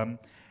well.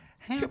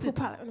 Triple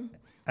platinum.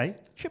 Eh?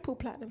 Triple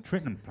platinum.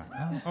 Triple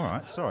platinum. Oh, all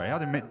right, sorry, I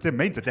didn't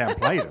mean to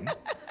downplay them.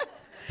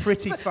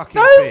 Pretty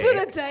fucking Those big.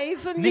 were the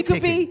days when you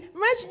could be.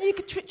 Imagine you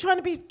could trying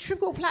to be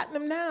triple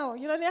platinum now.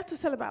 You only have to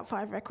sell about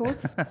 5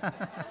 records.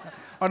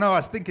 I know.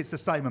 I think it's the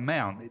same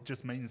amount. It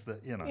just means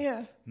that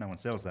no one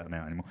sells that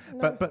amount anymore.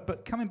 No.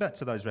 But coming back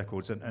to those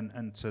records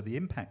and to the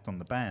impact on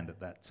the band at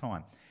that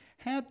time,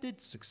 how did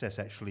success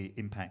actually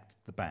impact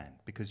the band?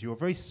 Because you're a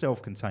very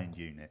self-contained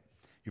unit.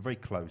 You're very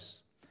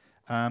close.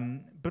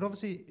 But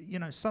obviously, you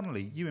know,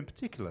 suddenly you in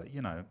particular,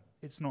 you know,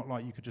 it's not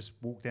like you could just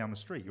walk down the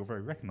street. You're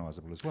very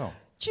recognisable as well.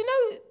 Do you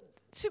know,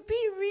 to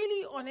be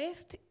really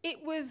honest,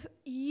 it was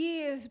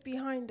years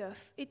behind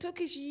us. It took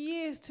us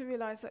years to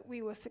realise that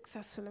we were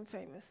successful and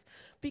famous.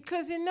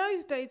 Because in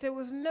those days, there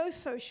was no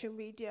social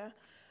media.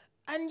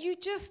 And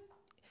you'd go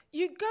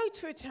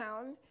to a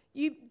town,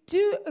 you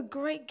do a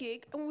great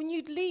gig, and when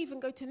you'd leave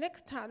and go to the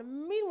next town,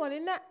 and meanwhile,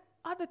 in that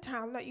other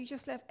town that you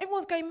just left,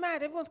 everyone's going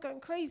mad, everyone's going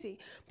crazy.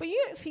 But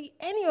you don't see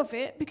any of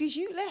it because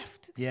you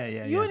left.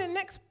 You're in the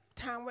next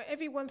town where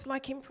everyone's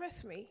like,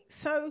 impress me.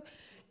 So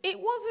it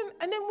wasn't,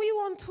 and then we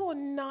were on tour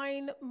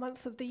 9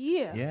 months of the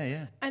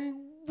year. And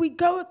we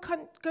go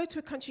to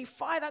a country,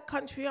 fire that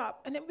country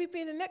up, and then we'd be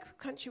in the next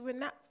country when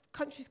that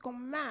country's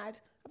gone mad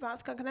about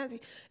Skunk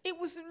Anansie. It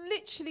was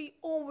literally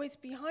always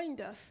behind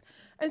us.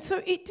 And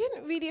so it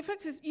didn't really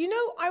affect us. You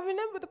know, I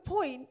remember the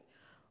point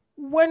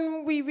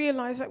when we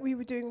realized that we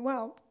were doing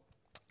well,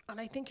 and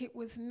I think it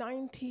was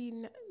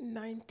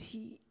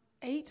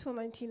 1998 or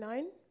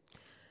 99,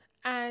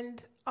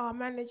 and our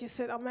manager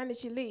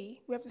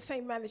Lee, we have the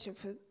same manager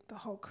for the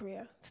whole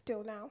career,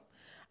 still now,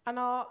 and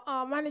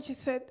our manager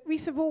said, she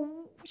said,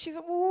 well,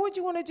 what do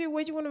you want to do?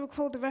 Where do you want to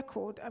record the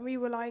record? And we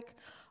were like,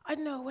 I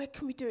don't know, where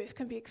can we do it? It's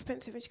going to be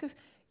expensive. And she goes,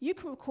 you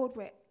can record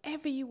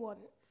wherever you want.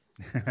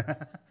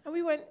 And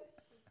we went,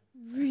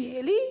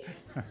 really?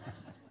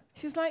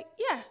 She's like,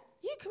 yeah,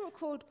 you can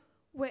record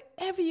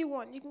wherever you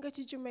want. You can go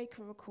to Jamaica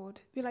and record.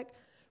 We're like,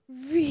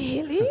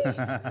 really? And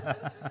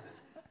then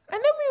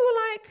we were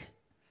like,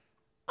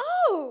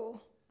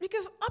 oh,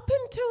 because up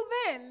until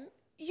then,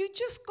 you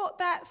just got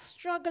that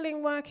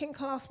struggling working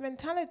class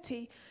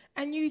mentality,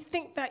 and you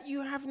think that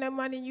you have no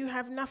money, you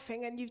have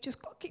nothing, and you've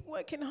just got to keep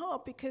working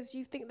hard because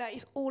you think that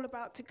it's all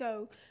about to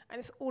go, and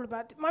it's all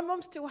about... My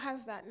mum still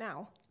has that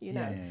now, you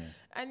know.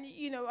 And,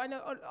 you know, I know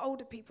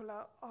older people,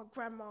 our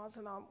grandmas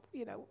and our,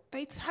 you know,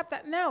 they have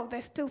that now.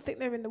 They still think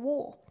they're in the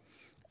war.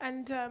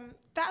 And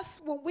that's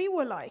what we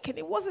were like. And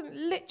it wasn't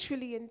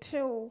literally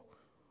until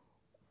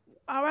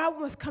our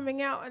album was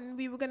coming out and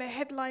we were going to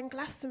headline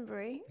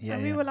Glastonbury,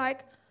 and we were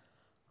like,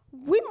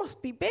 we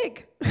must be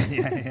big.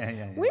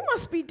 We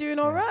must be doing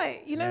all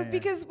right, you know,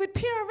 because with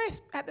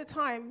PRS at the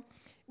time,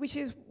 which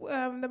is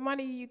the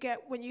money you get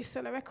when you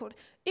sell a record,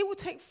 it will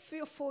take 3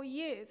 or 4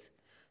 years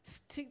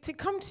to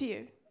come to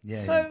you.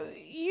 So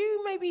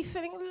you may be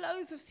selling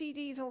loads of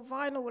CDs or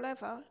vinyl,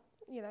 whatever,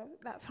 you know,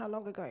 that's how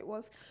long ago it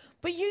was.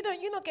 But you're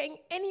not getting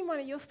any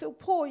money. You're still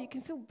poor. You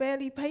can still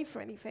barely pay for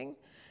anything.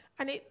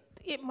 And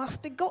it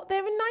must have got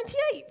there in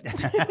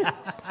 98.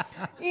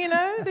 You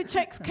know, the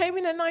checks came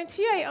in at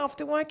 98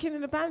 after working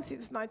in a band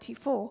since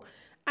 94.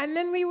 And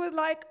then we were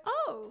like,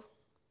 oh,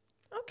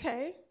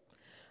 okay.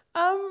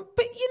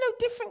 But, you know,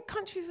 different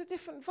countries have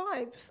different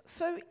vibes.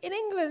 So in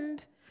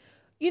England,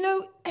 you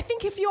know, I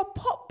think if you're a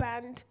pop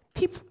band,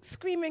 people,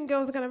 screaming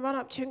girls are going to run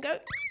up to you and go,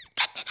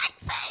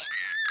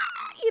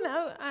 you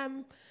know,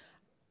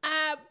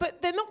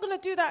 but they're not going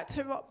to do that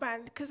to a rock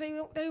band because they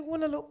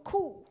want to look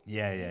cool.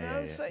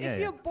 So if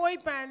you're a boy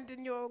band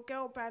and you're a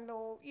girl band,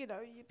 or, you know,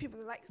 people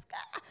are like,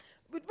 Ska.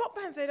 With rock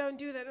bands, they don't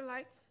do that. They're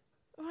like,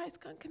 all right,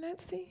 Skunk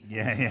Anansie.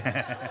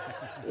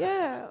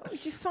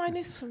 Would you sign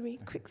this for me?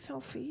 Quick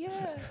selfie.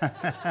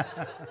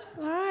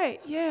 All right,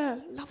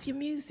 love your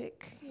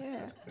music.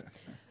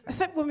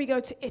 Except when we go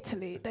to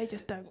Italy, they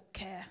just don't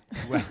care.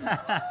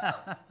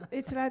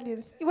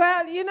 Italians.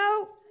 Well, you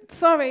know,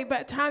 sorry,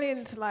 but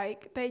Italians,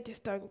 like, they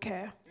just don't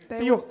care.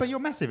 But you're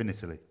massive in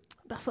Italy.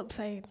 That's what I'm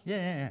saying.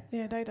 Yeah,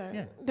 they don't.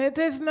 Yeah.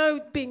 There's no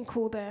being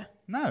cool there.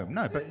 No,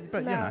 but no.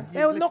 You know.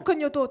 They'll knock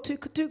on your door 2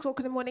 o'clock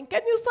in the morning.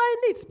 Can you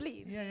sign this,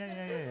 please?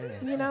 Yeah.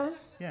 You know?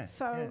 Yeah.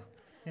 So.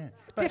 Yeah.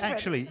 But different.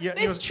 Actually,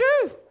 it's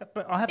true.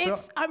 But I have to.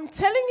 I'm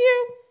telling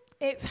you,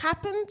 it's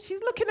happened.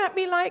 She's looking at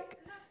me like.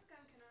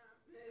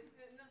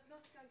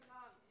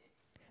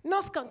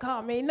 Not Skunk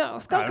Army, no.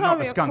 Skunk Army. Not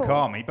the Skunk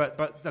Army,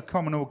 but the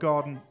Communal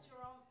Garden. That's your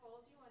own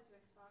fault. You went to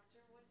X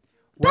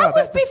Factor. That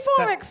was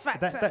before X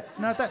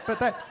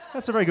Factor.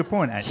 That's a very good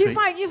point, actually. She's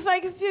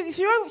like, it's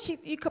your own.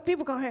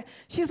 People can't hear.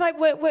 She's like,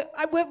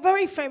 we're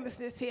very famous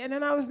in this here, and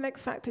then I was an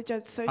X Factor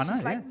judge, so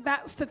she's like,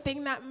 that's the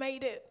thing that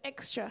made it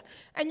extra.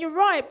 And you're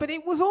right, but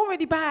it was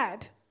already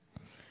bad.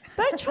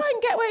 Don't try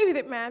and get away with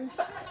it, man.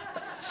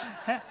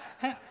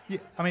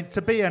 I mean,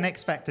 to be an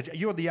X Factor,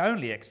 you're the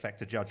only X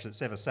Factor judge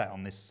that's ever sat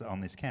on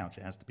this couch.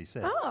 It has to be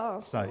said. Oh.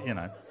 So you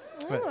know,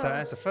 but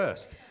that's a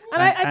first.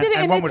 And I did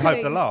it in one would Italy.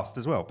 hope the last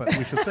as well, but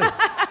we shall see.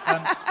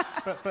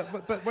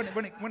 But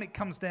when it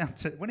comes down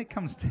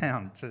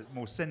to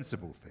more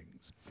sensible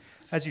things,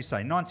 as you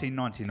say,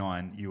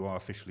 1999, you are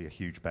officially a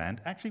huge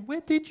band. Actually, where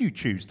did you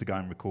choose to go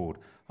and record?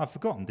 I've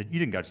forgotten. You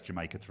didn't go to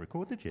Jamaica to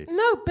record, did you?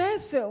 No,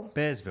 Bearsville.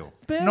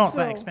 Not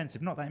that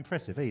expensive, not that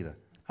impressive either.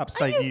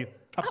 Upstate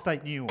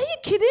New York. Are you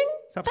kidding?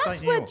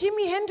 That's where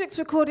Jimi Hendrix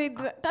recorded.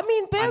 I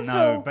mean, Bearsville. I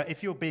know, but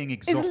if you're being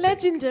exotic, it's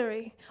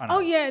legendary. Oh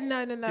yeah,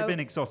 no. You're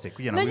being exotic.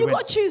 You know, no, you've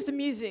got to choose the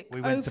music.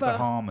 We went to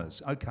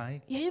Bahamas.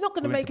 Okay. Yeah, you're not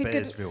going to make a good.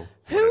 Bearsville.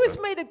 Who has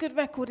made a good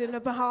record in the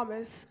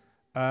Bahamas?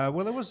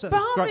 Well, there was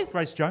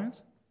Grace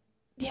Jones.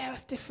 Yeah,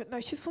 it's different. No,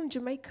 she's from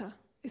Jamaica.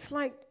 It's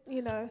like,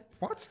 you know.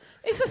 What?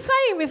 It's the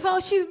same.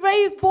 She's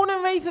born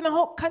and raised in a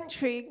hot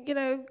country, you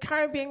know,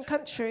 Caribbean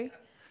country.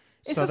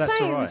 It's the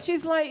same. Right.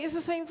 She's like, it's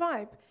the same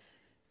vibe.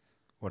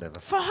 Whatever.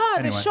 For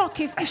her, the shock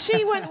is if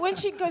she when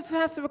she goes to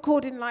has to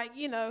record in, like,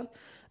 you know,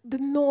 the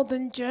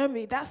northern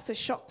Germany, that's the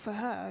shock for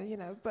her, you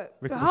know. But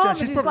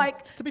Bahamas is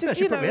like, to be fair,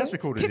 she probably has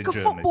recorded kick in a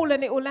Germany. Football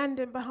and it will land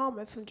in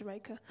Bahamas from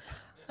Jamaica.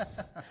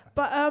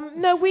 But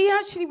no, we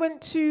actually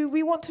want to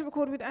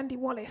record with Andy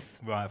Wallace.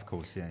 Right, of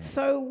course, yeah.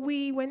 So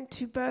we went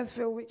to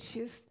Bearsville, which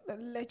is a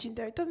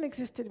legendary. It doesn't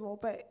exist anymore,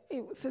 but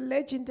it was a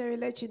legendary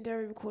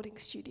recording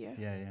studio.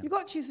 Yeah. You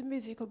got to choose the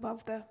music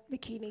above the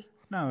bikini.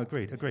 No,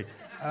 agreed.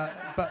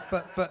 But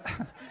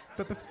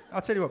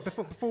I'll tell you what.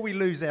 Before we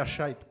lose our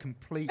shape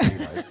completely,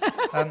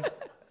 though,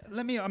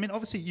 I mean,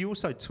 obviously, you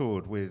also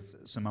toured with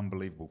some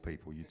unbelievable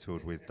people. You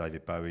toured with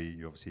David Bowie.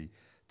 You obviously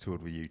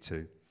toured with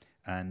U2.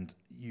 And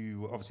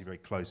you were obviously very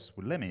close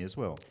with Lemmy as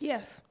well.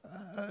 Yes.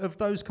 Of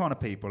those kind of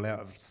people, out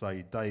of,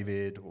 say,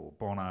 David or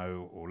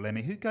Bono or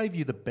Lemmy, who gave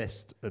you the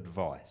best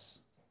advice?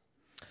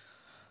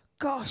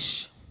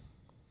 Gosh.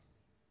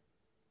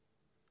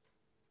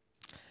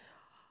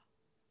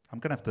 I'm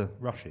going to have to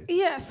rush it.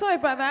 Yeah, sorry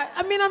about that.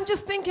 I mean, I'm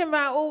just thinking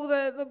about all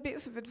the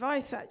bits of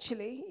advice,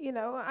 actually. You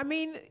know, I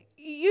mean,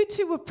 you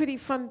two were pretty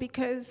fun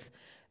because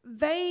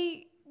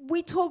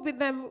we toured with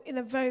them in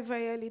the very,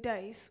 very early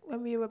days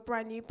when we were a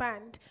brand new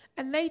band,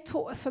 and they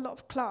taught us a lot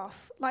of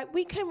class. Like,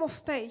 we came off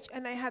stage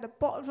and they had a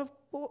bottle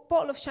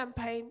of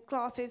champagne,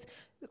 glasses,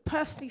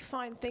 personally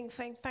signed things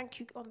saying thank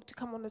you to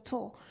come on the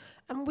tour.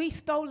 And we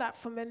stole that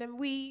from them, and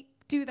we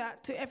do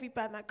that to every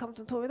band that comes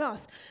on tour with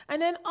us.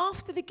 And then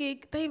after the gig,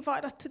 they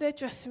invited us to their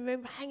dressing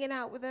room, hanging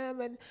out with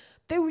them, and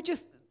they were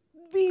just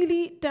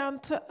really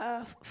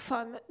down-to-earth,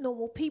 fun,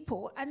 normal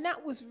people. And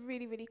that was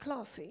really, really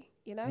classy,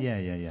 you know?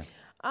 Yeah.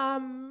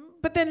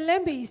 But then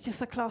Lemmy's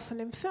just a class in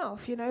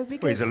himself, you know?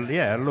 Because Well, he's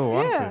a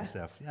law unto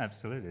himself. Yeah,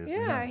 absolutely.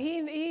 Yeah,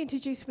 he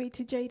introduced me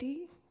to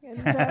JD.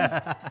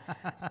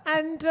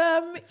 And,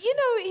 you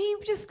know, he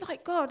just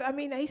like, God, I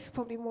mean, Ace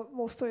probably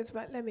more stories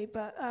about Lemmy,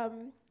 but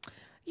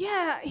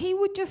yeah, he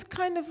would just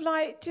kind of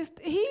like,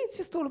 he's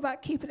just all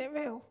about keeping it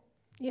real,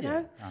 you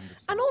know? 100%.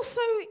 And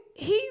also,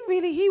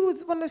 he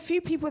was one of the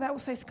few people that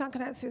would say Skunk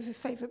Anansie is his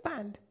favourite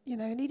band, you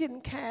know, and he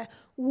didn't care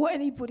what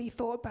anybody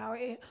thought about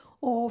it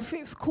or if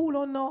it was cool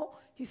or not.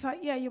 He's like,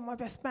 yeah, you're my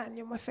best band,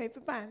 you're my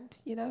favourite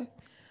band, you know?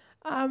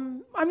 I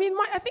mean,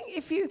 I think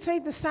if you say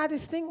the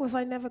saddest thing was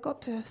I never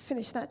got to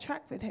finish that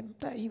track with him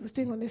that he was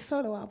doing on his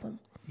solo album.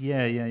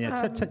 Yeah.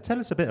 Tell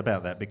us a bit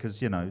about that,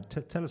 because, you know,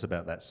 tell us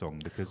about that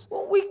song, because...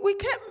 Well, we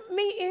kept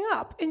meeting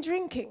up and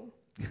drinking.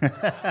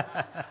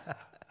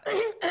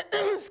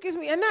 Excuse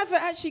me. And never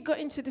actually got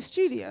into the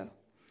studio.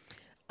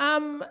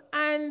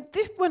 And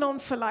this went on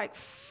for like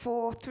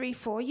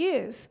 3-4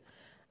 years.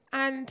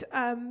 And,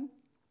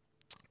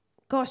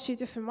 gosh, you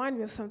just remind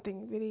me of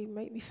something, really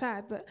made me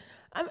sad. But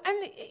and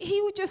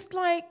he would just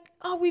like,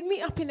 we'd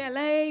meet up in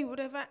LA,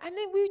 whatever, and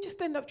then we would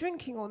just end up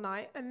drinking all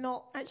night and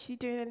not actually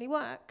doing any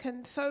work.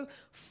 And so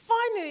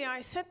finally I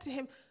said to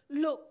him,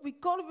 look, we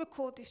got to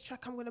record this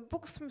track. I'm going to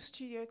book some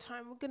studio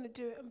time. We're going to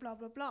do it and blah,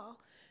 blah, blah.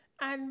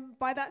 And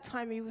by that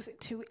time he was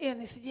too ill. And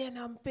he said, yeah,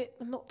 no,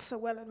 I'm not so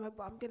well,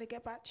 but I'm going to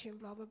get back to you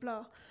and blah, blah,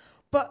 blah.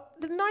 But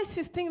the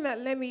nicest thing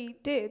that Lemmy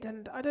did,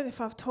 and I don't know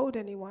if I've told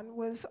anyone,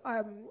 was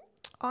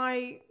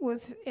I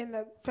was in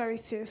a very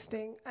serious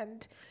thing,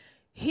 and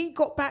he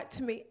got back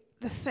to me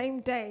the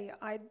same day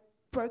I'd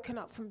broken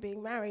up from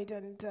being married,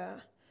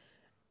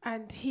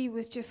 and he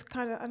was just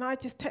kind of, and I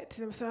just texted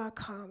him, said, I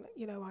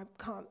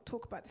can't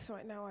talk about this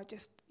right now. I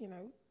just,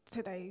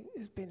 today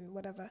has been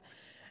whatever.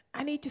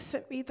 And he just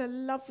sent me the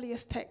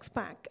loveliest text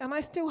back, and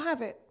I still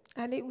have it.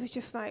 And it was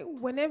just like,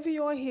 whenever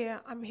you're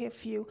here, I'm here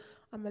for you.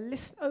 I'm a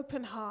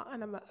open heart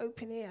and I'm an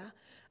open ear.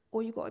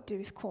 All you got to do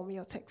is call me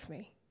or text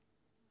me,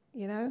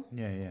 you know?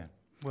 Yeah.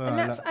 Well, and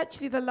that's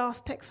actually the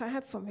last text I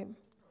had from him.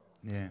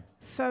 Yeah.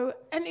 So,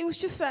 and it was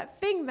just that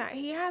thing that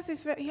he had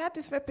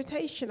this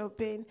reputation of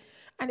being,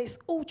 and it's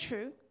all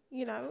true,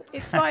 you know?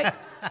 It's like,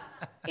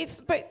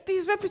 but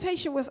his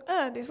reputation was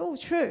earned, it's all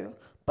true.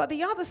 But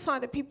the other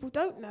side that people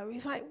don't know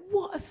is like,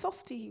 what a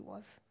softie he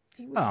was.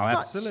 He was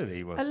absolutely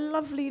he was. A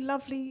lovely,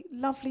 lovely,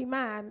 lovely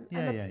man,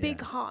 and a big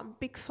heart and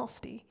big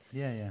softie.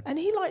 Yeah. And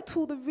he liked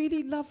all the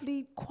really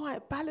lovely,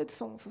 quiet ballad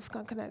songs of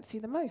Skunk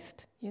Anansie the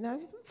most, you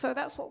know? So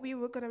that's what we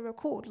were going to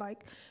record,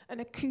 like an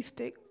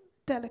acoustic,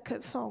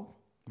 delicate song.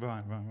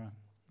 Right.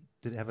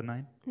 Did it have a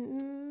name?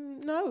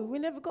 No, we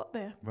never got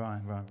there.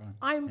 Right.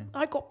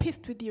 I Got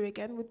Pissed With You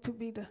Again would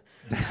be the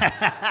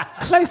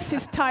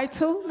closest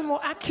title, the more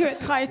accurate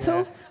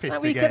title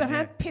that we could have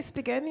had. Pissed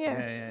Again,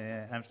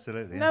 Yeah,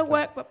 absolutely. No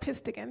work but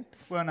pissed again.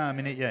 Well, no, I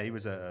mean, he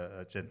was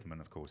a gentleman,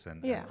 of course,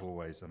 and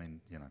always, I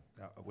mean,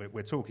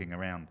 we're talking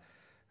around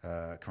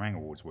Kerrang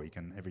Awards week,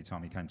 and every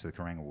time he came to the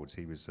Kerrang Awards,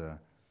 he was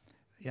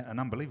an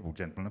unbelievable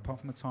gentleman, apart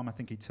from the time I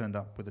think he turned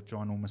up with a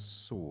ginormous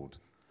sword.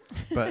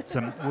 But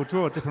we'll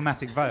draw a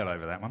diplomatic veil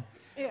over that one.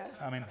 Yeah.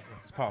 I mean,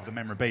 it's part of the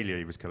memorabilia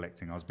he was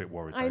collecting. I was a bit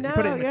worried. I know, he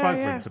put it in the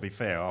cloakroom, to be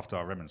fair, after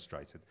I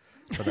remonstrated.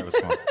 But that was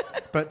fine.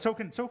 But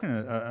talking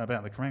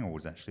about the Kerrang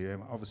Awards, actually,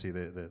 obviously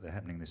they're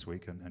happening this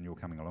week, and you're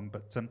coming along.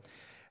 But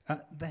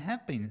there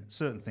have been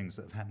certain things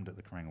that have happened at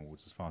the Kerrang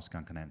Awards as far as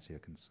Skunk Anansie are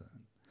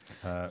concerned.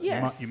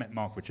 Yes. You met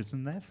Mark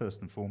Richardson there, first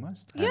and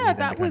foremost. Yeah,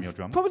 that was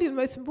probably the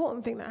most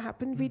important thing that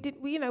happened.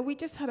 We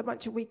just had a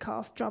bunch of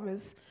weak-ass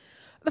drummers.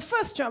 The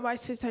first drummer, I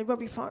should say,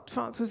 Robbie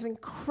France, was an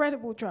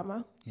incredible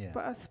drummer,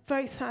 but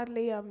very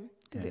sadly an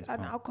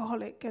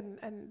alcoholic,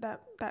 and that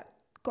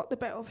got the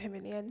better of him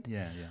in the end.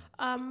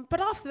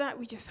 But after that,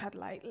 we just had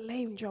like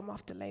lame drummer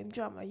after lame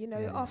drummer.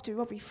 After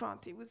Robbie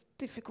France, it was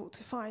difficult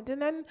to find. And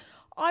then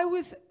I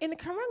was in the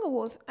Kerrang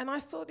Awards, and I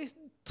saw this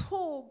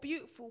tall,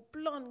 beautiful,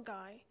 blonde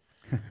guy.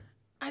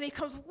 And he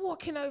comes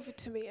walking over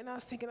to me, and I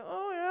was thinking,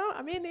 oh, yeah,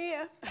 I'm in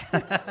here.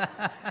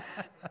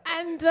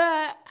 and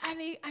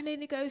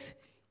then he goes,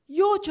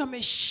 your drum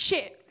is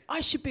shit.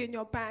 I should be in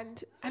your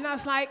band. And I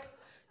was like,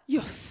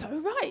 you're so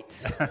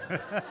right.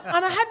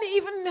 And I hadn't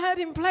even heard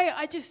him play it.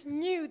 I just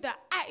knew that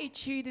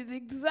attitude is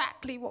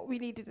exactly what we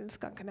needed in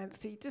Skunk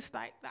Anansie. Just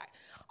like that.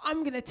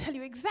 I'm going to tell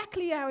you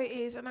exactly how it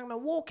is, and I'm going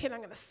to walk in, I'm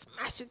going to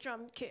smash the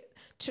drum kit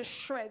to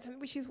shreds,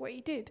 which is what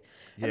he did.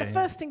 And the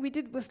first thing we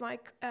did was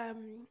like,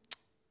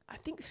 I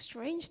think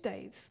Strange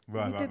Days. We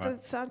did the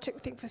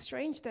soundcheck thing for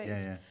Strange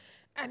Days.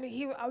 And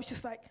I was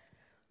just like,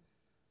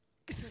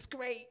 this is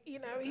great,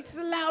 he's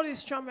the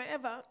loudest drummer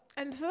ever.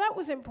 And so that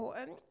was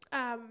important.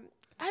 And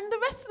the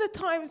rest of the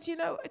times,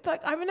 it's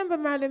like, I remember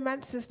Marilyn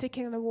Manson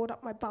sticking an award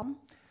up my bum.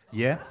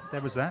 Yeah,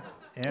 there was that.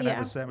 Yeah,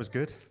 Yeah. that was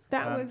good.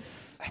 That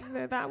was.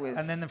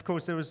 And then, of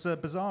course, there was,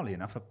 bizarrely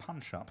enough, a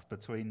punch-up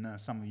between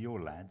some of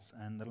your lads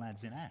and the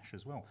lads in Ash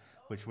as well,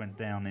 which went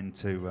down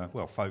into,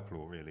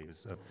 folklore, really. It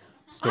was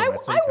I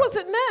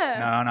wasn't there.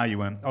 No, I know you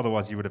weren't.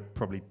 Otherwise, you would have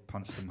probably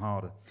punched them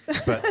harder.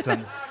 But,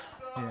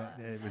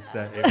 it was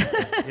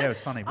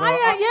funny. Well,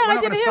 I I'm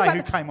not didn't going to hear say about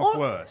who came off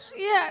worse.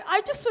 Yeah,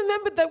 I just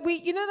remembered that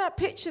that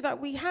picture that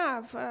we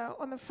have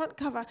on the front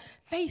cover,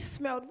 they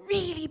smelled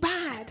really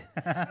bad.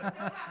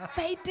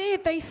 They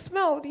did. They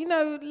smelled,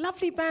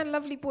 lovely band,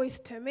 lovely boys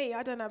to me.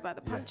 I don't know about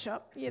the punch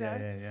up,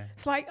 Yeah.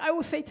 It's like I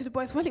will say to the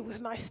boys, well, it was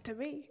nice to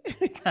me.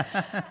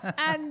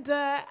 and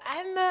they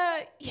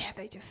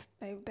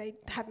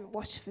hadn't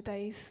washed for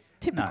days.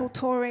 Typical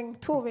touring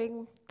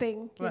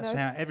thing. Well, that's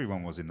how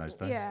everyone was in those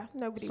days. Yeah,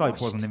 nobody Soap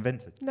washed. wasn't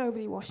invented.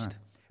 Nobody washed. No.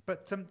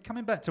 But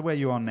coming back to where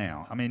you are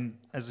now, I mean,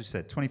 as we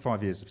said,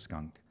 25 years of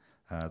Skunk.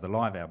 The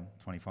live album,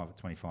 25 at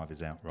 25,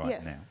 is out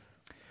right now.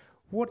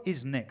 What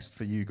is next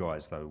for you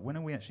guys, though? When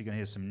are we actually going to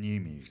hear some new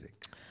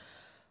music?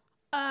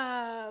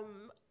 I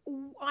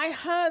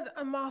heard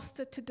a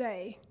master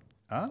today.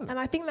 Oh. And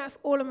I think that's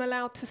all I'm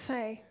allowed to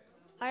say.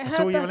 That's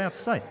all you're allowed to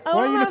say? All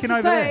Why are I'm you allowed looking to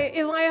over say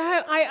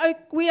there? Is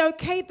we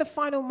okayed the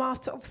final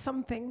master of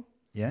something.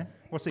 Yeah?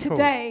 What's it called?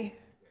 Today.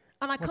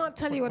 And I can't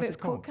tell you what it's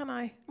called, called? can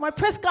I? My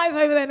press guy's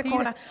over there in the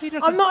corner. He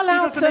I'm not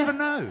allowed he doesn't even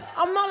know.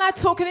 I'm not allowed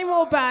to talk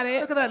anymore about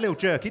it. Look at that little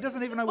jerk. He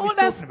doesn't even know what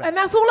he's talking about. And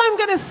that's all I'm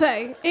going to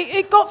say.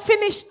 It got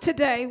finished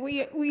today.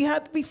 We've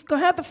heard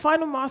the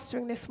final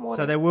mastering this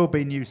morning. So there will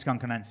be new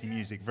Skunk Anansie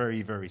music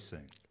very, very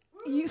soon.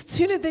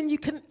 Sooner than you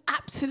can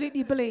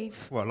absolutely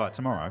believe. Well, like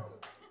tomorrow.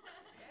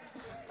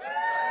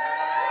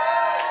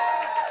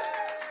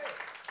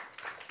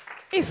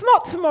 It's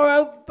not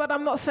tomorrow, but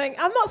I'm not saying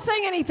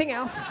anything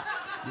else.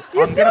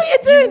 You see what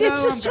you're doing?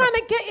 It's just trying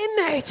to get in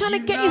there. It's trying to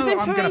get his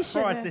information. I'm going to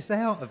prize this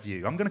out of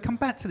you. I'm going to come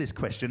back to this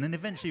question, and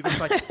eventually you're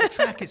going to say, the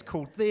track is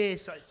called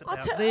this, it's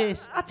about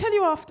this. I'll tell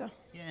you after.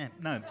 Yeah,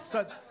 no.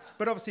 So,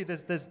 but obviously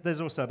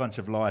there's also a bunch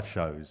of live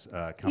shows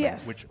coming,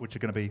 which are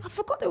going to be... I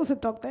forgot there was a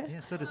dog there.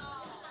 Yeah,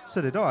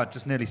 so did I. I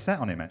just nearly sat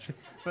on him, actually.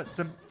 But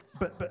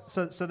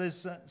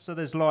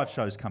there's live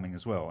shows coming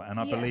as well, and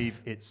I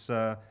believe it's...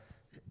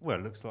 well,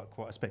 it looks like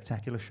quite a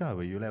spectacular show.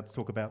 Are you allowed to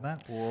talk about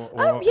that, or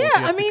do you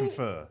have to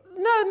confer?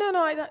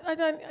 No, I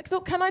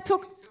don't. Can I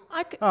talk?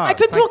 I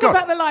could talk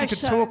about the live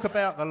shows. You could talk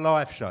about the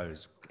live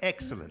shows.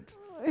 Excellent.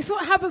 It's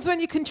what happens when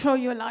you control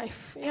your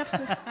life. You have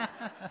to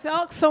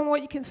ask someone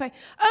what you can say.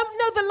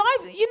 No, the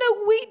live.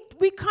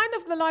 We kind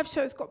of the live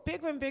shows got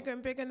bigger and bigger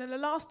and bigger. And then the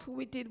last tour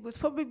we did was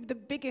probably the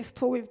biggest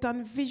tour we've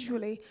done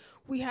visually.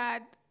 We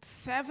had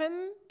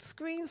 7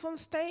 screens on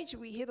stage.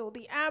 We hid all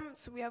the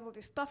amps. We had all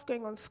this stuff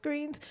going on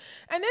screens.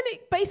 And then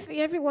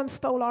basically everyone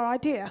stole our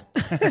idea.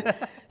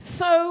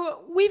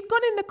 So we've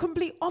gone in the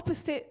complete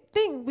opposite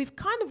thing. We've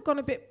kind of gone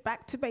a bit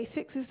back to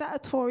basics. Is that a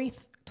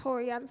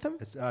Tory anthem?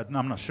 No,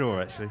 I'm not sure,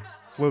 actually.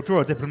 We'll draw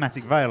a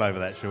diplomatic veil over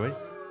that, shall we?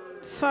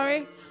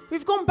 Sorry.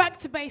 We've gone back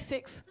to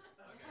basics.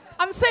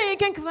 I'm saying it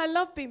again because I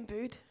love being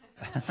booed.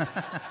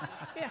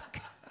 Yeah,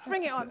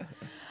 bring it on.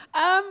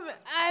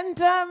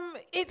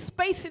 It's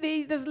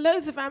basically, there's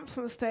loads of amps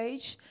on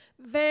stage.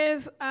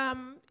 There's,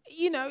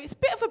 it's a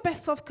bit of a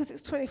best-of because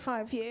it's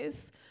 25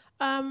 years.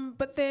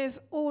 But there's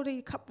already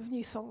a couple of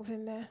new songs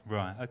in there.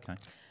 Right, okay.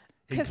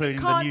 Including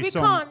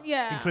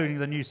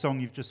the new song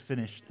you've just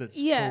finished that's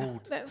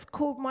that's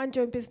called Mind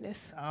Your Own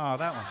Business. Oh,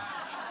 that one.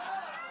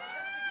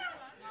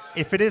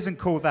 If it isn't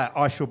called that,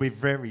 I shall be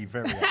very,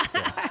 very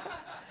upset.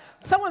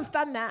 Someone's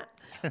done that.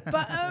 But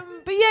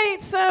yeah,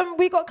 it's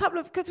we got a couple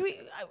of, because we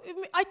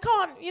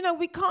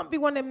can't be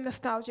one of them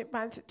nostalgic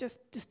bands that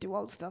just do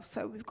old stuff.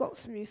 So we've got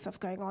some new stuff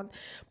going on.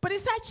 But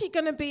it's actually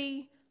going to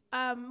be,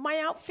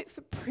 my outfits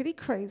are pretty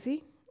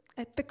crazy,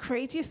 the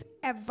craziest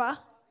ever.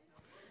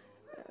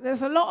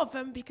 There's a lot of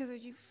them because of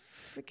you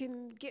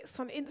freaking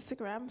gits on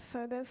Instagram.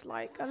 So there's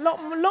like a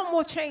lot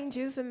more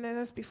changes than there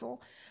was before.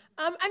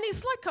 And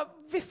it's like a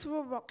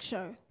visceral rock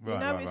show.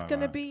 It's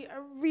going to be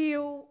a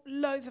real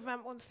loads of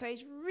amp on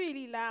stage,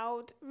 really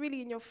loud,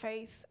 really in your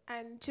face,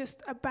 and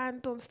just a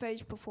band on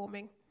stage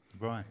performing.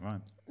 Right.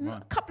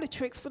 A couple of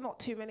tricks, but not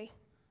too many.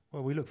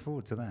 Well, we look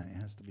forward to that, it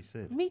has to be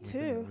said. Me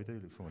too. We do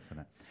look forward to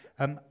that.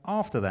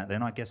 After that,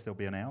 then, I guess there'll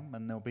be an album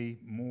and there'll be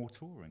more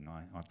touring,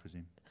 I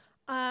presume.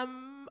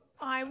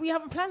 We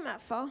haven't planned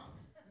that far.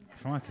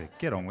 Crikey,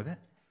 get on with it.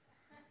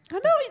 I know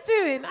what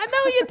you're doing. I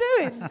know what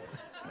you're doing.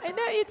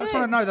 I just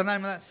want to know the name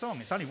of that song.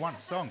 It's only one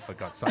song, for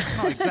God's sake. It's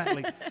not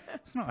exactly,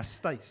 it's not a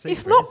state secret.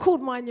 It's not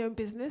called Mind Your Own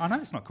Business. I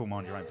know it's not called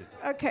Mind Your Own Business.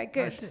 Okay,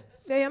 good.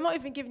 No, I'm not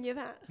even giving you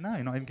that. No,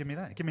 you're not even giving me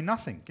that. Give me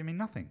nothing.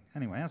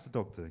 Anyway, how's the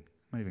dog doing?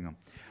 Moving on.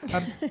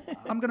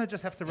 I'm going to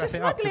just have to wrap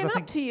it up. She's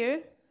snuggling up to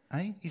you.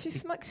 Eh? She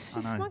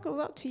snuggles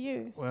up to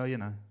you. Well,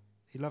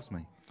 he loves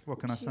me. What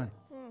can I say?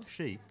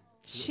 She.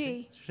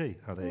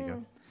 Oh, there you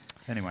go.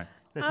 Anyway,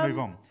 let's move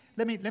on.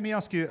 Let me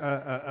ask you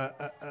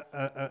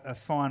a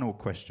final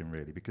question,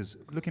 really, because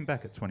looking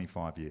back at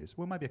 25 years,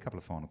 well, maybe a couple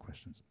of final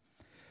questions.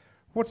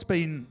 What's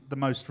been the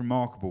most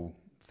remarkable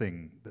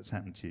thing that's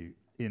happened to you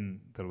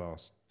in the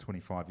last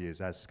 25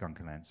 years as Skunk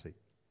Anansie?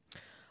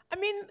 I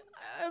mean,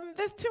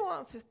 there's two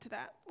answers to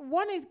that.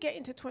 One is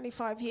getting to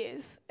 25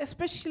 years,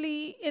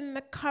 especially in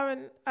the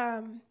current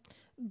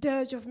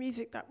dirge of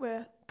music that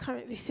we're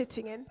currently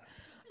sitting in,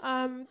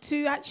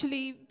 to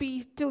actually be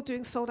still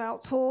doing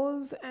sold-out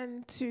tours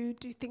and to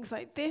do things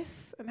like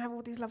this and have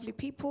all these lovely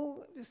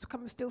people just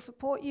come and still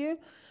support you.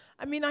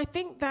 I mean, I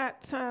think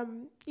that,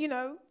 you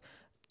know,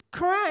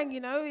 Kerrang, you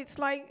know, it's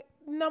like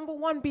number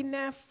one, been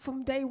there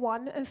from day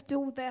one and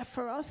still there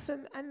for us.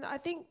 And I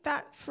think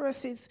that for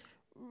us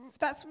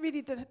that's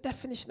really the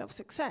definition of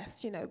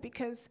success, you know,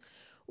 because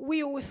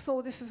we always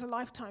saw this as a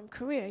lifetime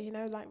career, you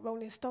know, like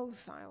Rolling Stones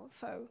style.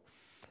 So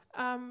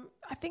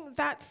I think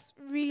that's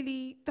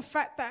really the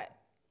fact that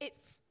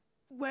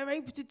we're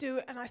able to do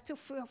it, and I still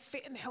feel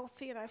fit and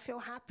healthy, and I feel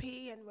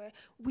happy, and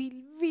we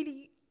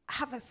really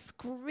have a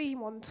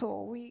scream on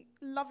tour. We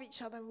love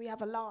each other, and we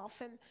have a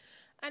laugh,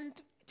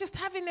 and just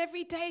having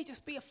every day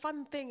just be a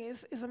fun thing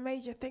is a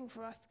major thing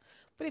for us.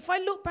 But if I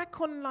look back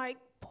on like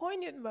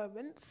poignant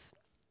moments,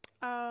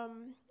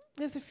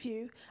 there's a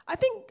few. I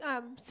think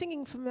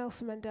singing for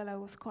Nelson Mandela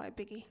was quite a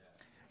biggie.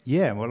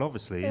 Yeah, well,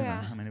 obviously,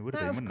 Yeah, you know, I mean, it would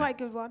have that been, was quite a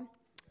good one.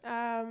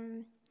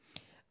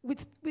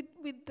 With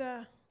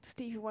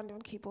Stevie Wonder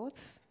on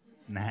keyboards.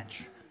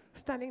 Natch.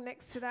 Standing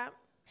next to that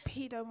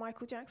pedo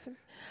Michael Jackson.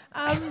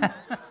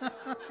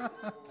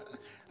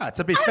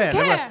 To be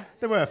fair,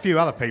 there were a few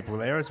other people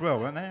there as well,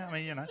 weren't there? I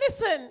mean, you know.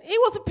 Listen, he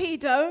was a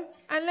pedo,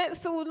 and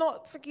let's all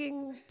not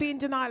freaking be in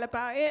denial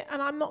about it.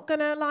 And I'm not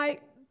gonna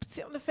like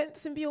sit on the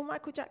fence and be all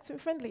Michael Jackson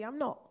friendly. I'm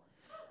not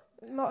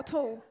at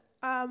all.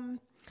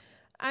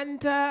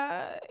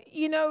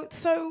 You know,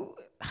 so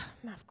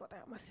now I've got that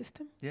out of my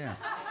system. Yeah.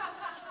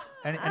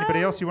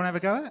 Anybody else you want to have a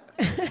go at?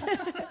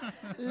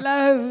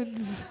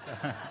 Loads.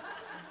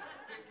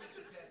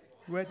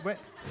 Wait.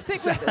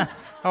 Stick with them.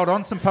 Hold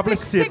on, some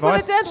publicity Stick with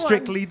advice. the dead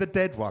Strictly the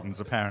dead ones,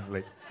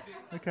 apparently.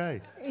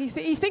 Okay.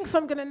 He thinks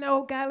I'm going to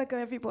know Gallagher,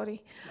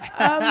 everybody. But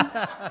yeah,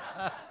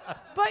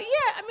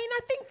 I mean, I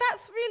think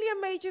that's really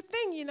a major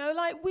thing, you know,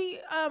 like we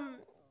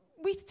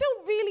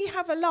still really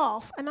have a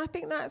laugh, and I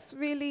think that's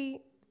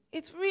really,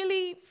 it's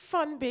really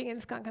fun being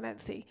in Skunk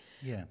Anansie.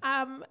 Yeah.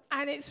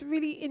 And it's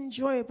really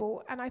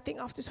enjoyable, and I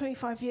think after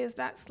 25 years,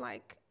 that's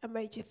like a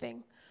major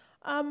thing.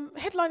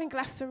 Headlining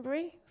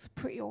Glastonbury was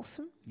pretty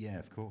awesome. Yeah,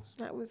 of course.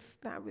 That was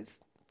a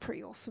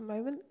pretty awesome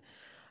moment.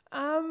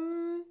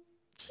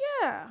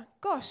 Yeah,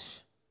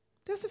 gosh,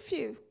 there's a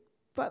few,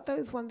 but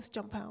those ones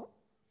jump out.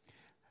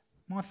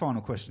 My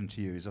final question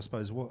to you is, I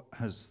suppose, what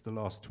has the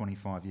last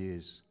 25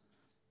 years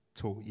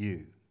taught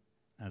you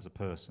as a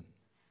person?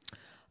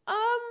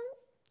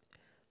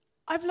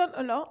 I've learnt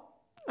a lot,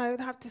 I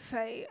would have to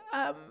say.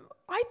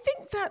 I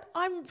think that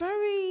I'm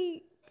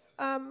very...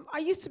 I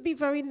used to be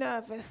very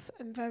nervous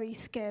and very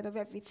scared of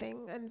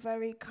everything and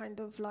very kind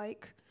of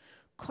like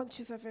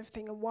conscious of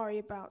everything and worry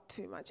about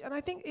too much. And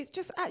I think it's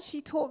just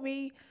actually taught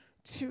me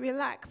to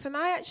relax. And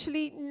I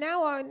actually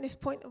now are in this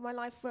point of my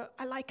life where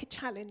I like a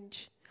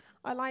challenge.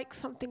 I like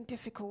something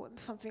difficult and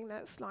something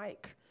that's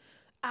like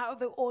out of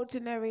the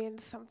ordinary and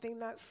something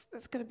that's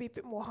going to be a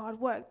bit more hard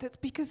work. That's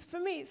because for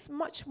me it's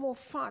much more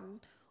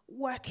fun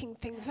working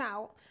things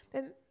out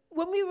than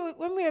when we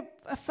were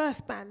a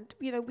first band,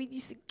 you know, we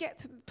used to get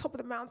to the top of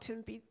the mountain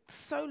and be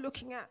so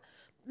looking at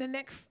the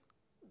next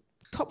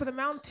top of the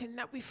mountain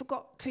that we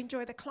forgot to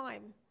enjoy the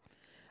climb.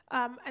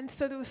 And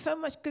so there was so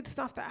much good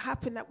stuff that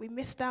happened that we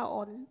missed out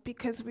on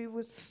because we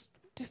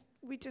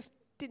just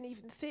didn't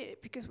even see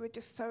it because we're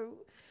just so,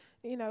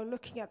 you know,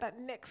 looking at that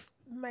next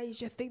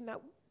major thing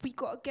that we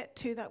got to get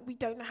to that we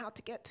don't know how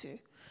to get to.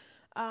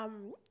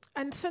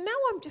 And so now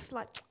I'm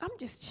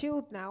just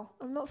chilled now.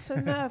 I'm not so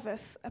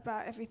nervous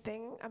about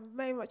everything. I'm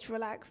very much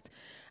relaxed.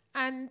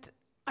 And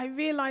I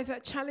realize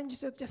that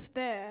challenges are just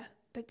there.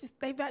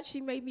 They've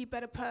actually made me a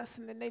better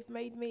person, and they've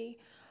made me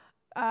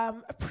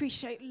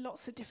appreciate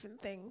lots of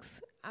different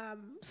things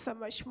so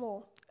much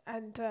more.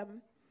 And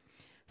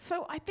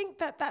so I think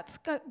that's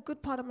a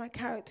good part of my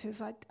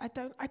characters.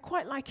 I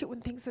quite like it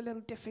when things are a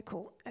little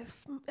difficult.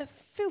 It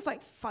feels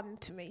like fun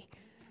to me.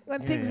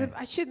 When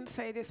I shouldn't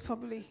say this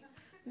probably.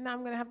 Now I'm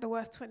going to have the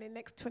worst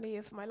next 20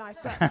 years of my life.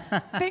 But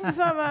things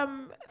are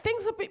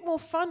a bit more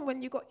fun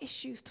when you've got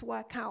issues to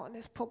work out and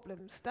there's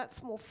problems.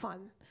 That's more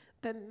fun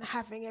than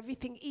having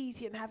everything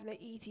easy and having an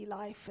easy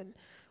life and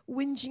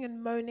whinging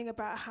and moaning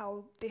about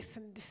how this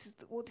is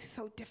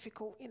so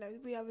difficult. You know,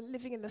 we are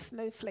living in the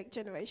snowflake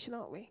generation,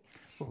 aren't we?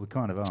 Well, we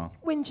kind of are.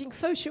 Whinging,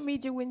 social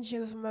media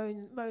whingers,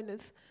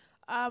 moaners.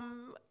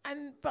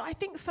 But I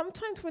think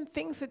sometimes when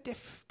things are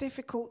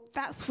difficult,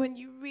 that's when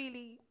you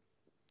really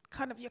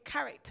kind of your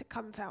character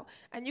comes out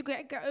and you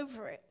get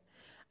over it.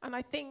 And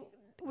I think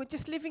we're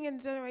just living in a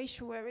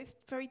generation where it's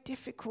very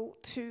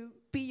difficult to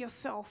be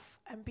yourself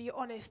and be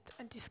honest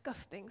and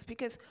discuss things,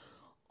 because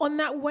in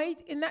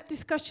that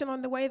discussion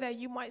on the way there,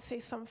 you might say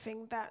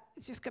something that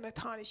is just going to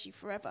tarnish you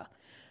forever.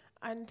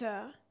 And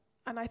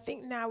I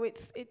think now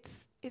it's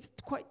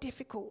quite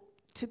difficult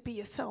to be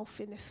yourself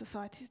in this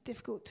society. It's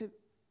difficult to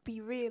be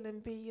real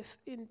and be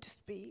who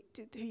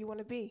you want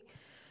to be.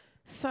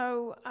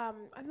 So I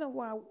don't know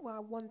why I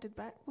wandered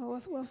back. Where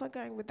was I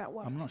going with that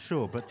one? I'm not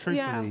sure, but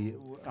truthfully,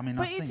 I mean,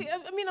 but I think...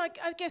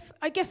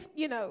 I guess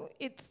you know,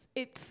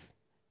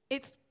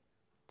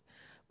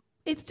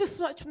 it's just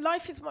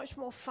life is much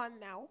more fun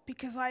now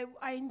because I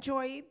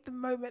enjoy the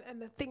moment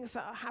and the things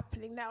that are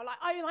happening now. Like,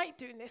 I like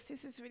doing this.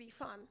 This is really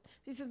fun.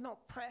 This is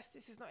not press.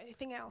 This is not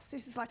anything else.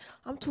 This is like,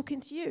 I'm talking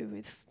to you.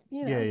 It's,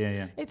 you know.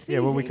 Yeah. It's yeah,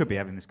 well, we easy. could be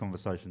having this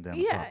conversation down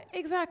the park. Yeah,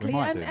 exactly. We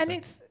might and do,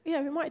 it's,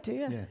 we might do,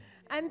 yeah.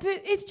 And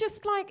it's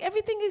just like,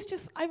 everything is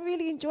just, I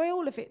really enjoy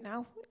all of it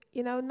now.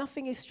 You know,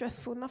 nothing is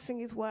stressful,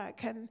 nothing is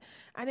work. And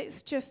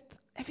it's just,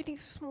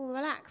 everything's just more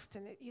relaxed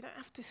and you don't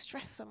have to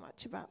stress so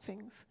much about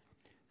things.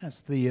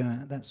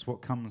 That's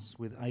what comes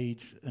with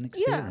age and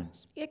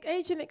experience. Yeah,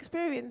 age and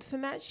experience,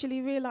 and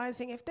actually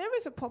realizing if there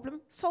is a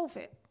problem, solve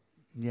it.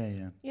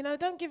 Yeah. You know,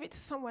 don't give it to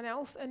someone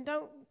else, and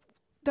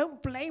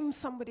don't blame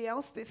somebody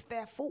else. It's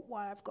their fault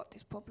why I've got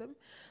this problem.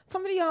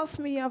 Somebody asked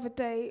me the other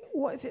day,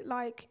 what is it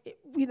like?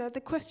 You know, the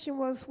question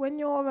was, when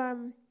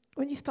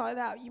you started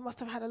out, you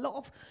must have had a lot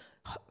of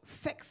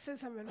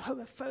sexism and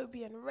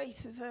homophobia and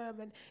racism,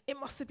 and it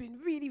must have been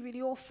really,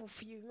 really awful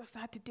for you. You must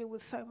have had to deal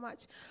with so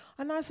much.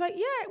 And I was like,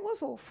 yeah, it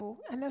was awful.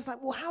 And I was like,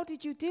 well, how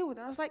did you deal with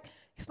it? I was like,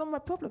 it's not my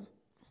problem.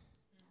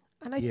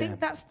 And I think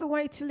that's the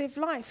way to live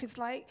life. It's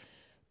like,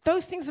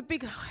 those things are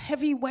big,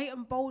 heavy weight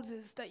and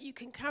boulders that you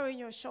can carry on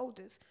your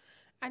shoulders.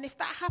 And if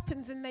that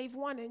happens, then they've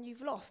won and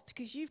you've lost,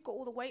 because you've got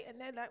all the weight and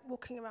they're like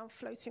walking around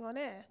floating on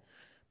air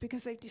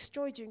because they've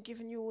destroyed you and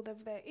given you all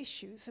of their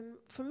issues. And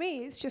for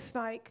me, it's just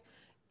like,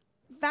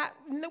 that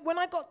when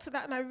I got to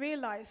that and I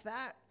realized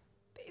that,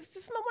 it's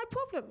just not my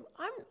problem.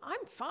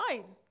 I'm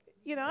fine.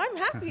 You know, I'm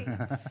happy.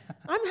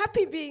 I'm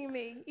happy being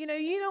me. You know,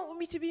 you don't want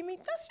me to be me.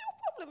 That's your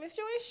problem. It's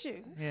your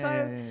issue.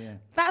 Yeah.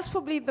 That's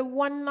probably the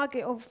one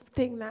nugget of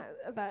thing that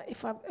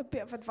if I'm a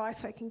bit of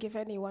advice I can give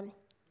anyone,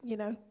 you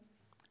know.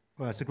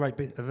 Well, it's a great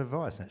bit of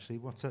advice, actually.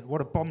 What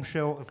a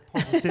bombshell of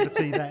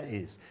positivity that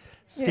is.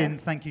 Skin,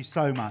 thank you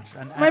so much.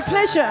 And my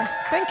pleasure.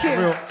 Thank you. A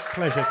real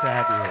pleasure to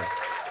have you here.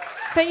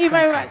 Thank you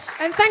very much.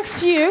 And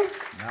thanks to you.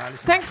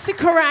 Thanks to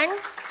Kerrang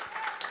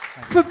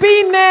for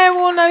being there.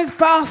 All those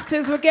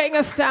bastards were getting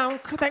us down.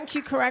 Thank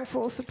you, Kerrang,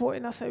 for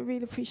supporting us. I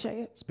really appreciate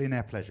it. It's been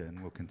our pleasure,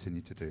 and we'll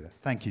continue to do that.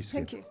 Thank you,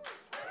 Skin. Thank you.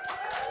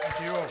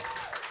 Thank you all.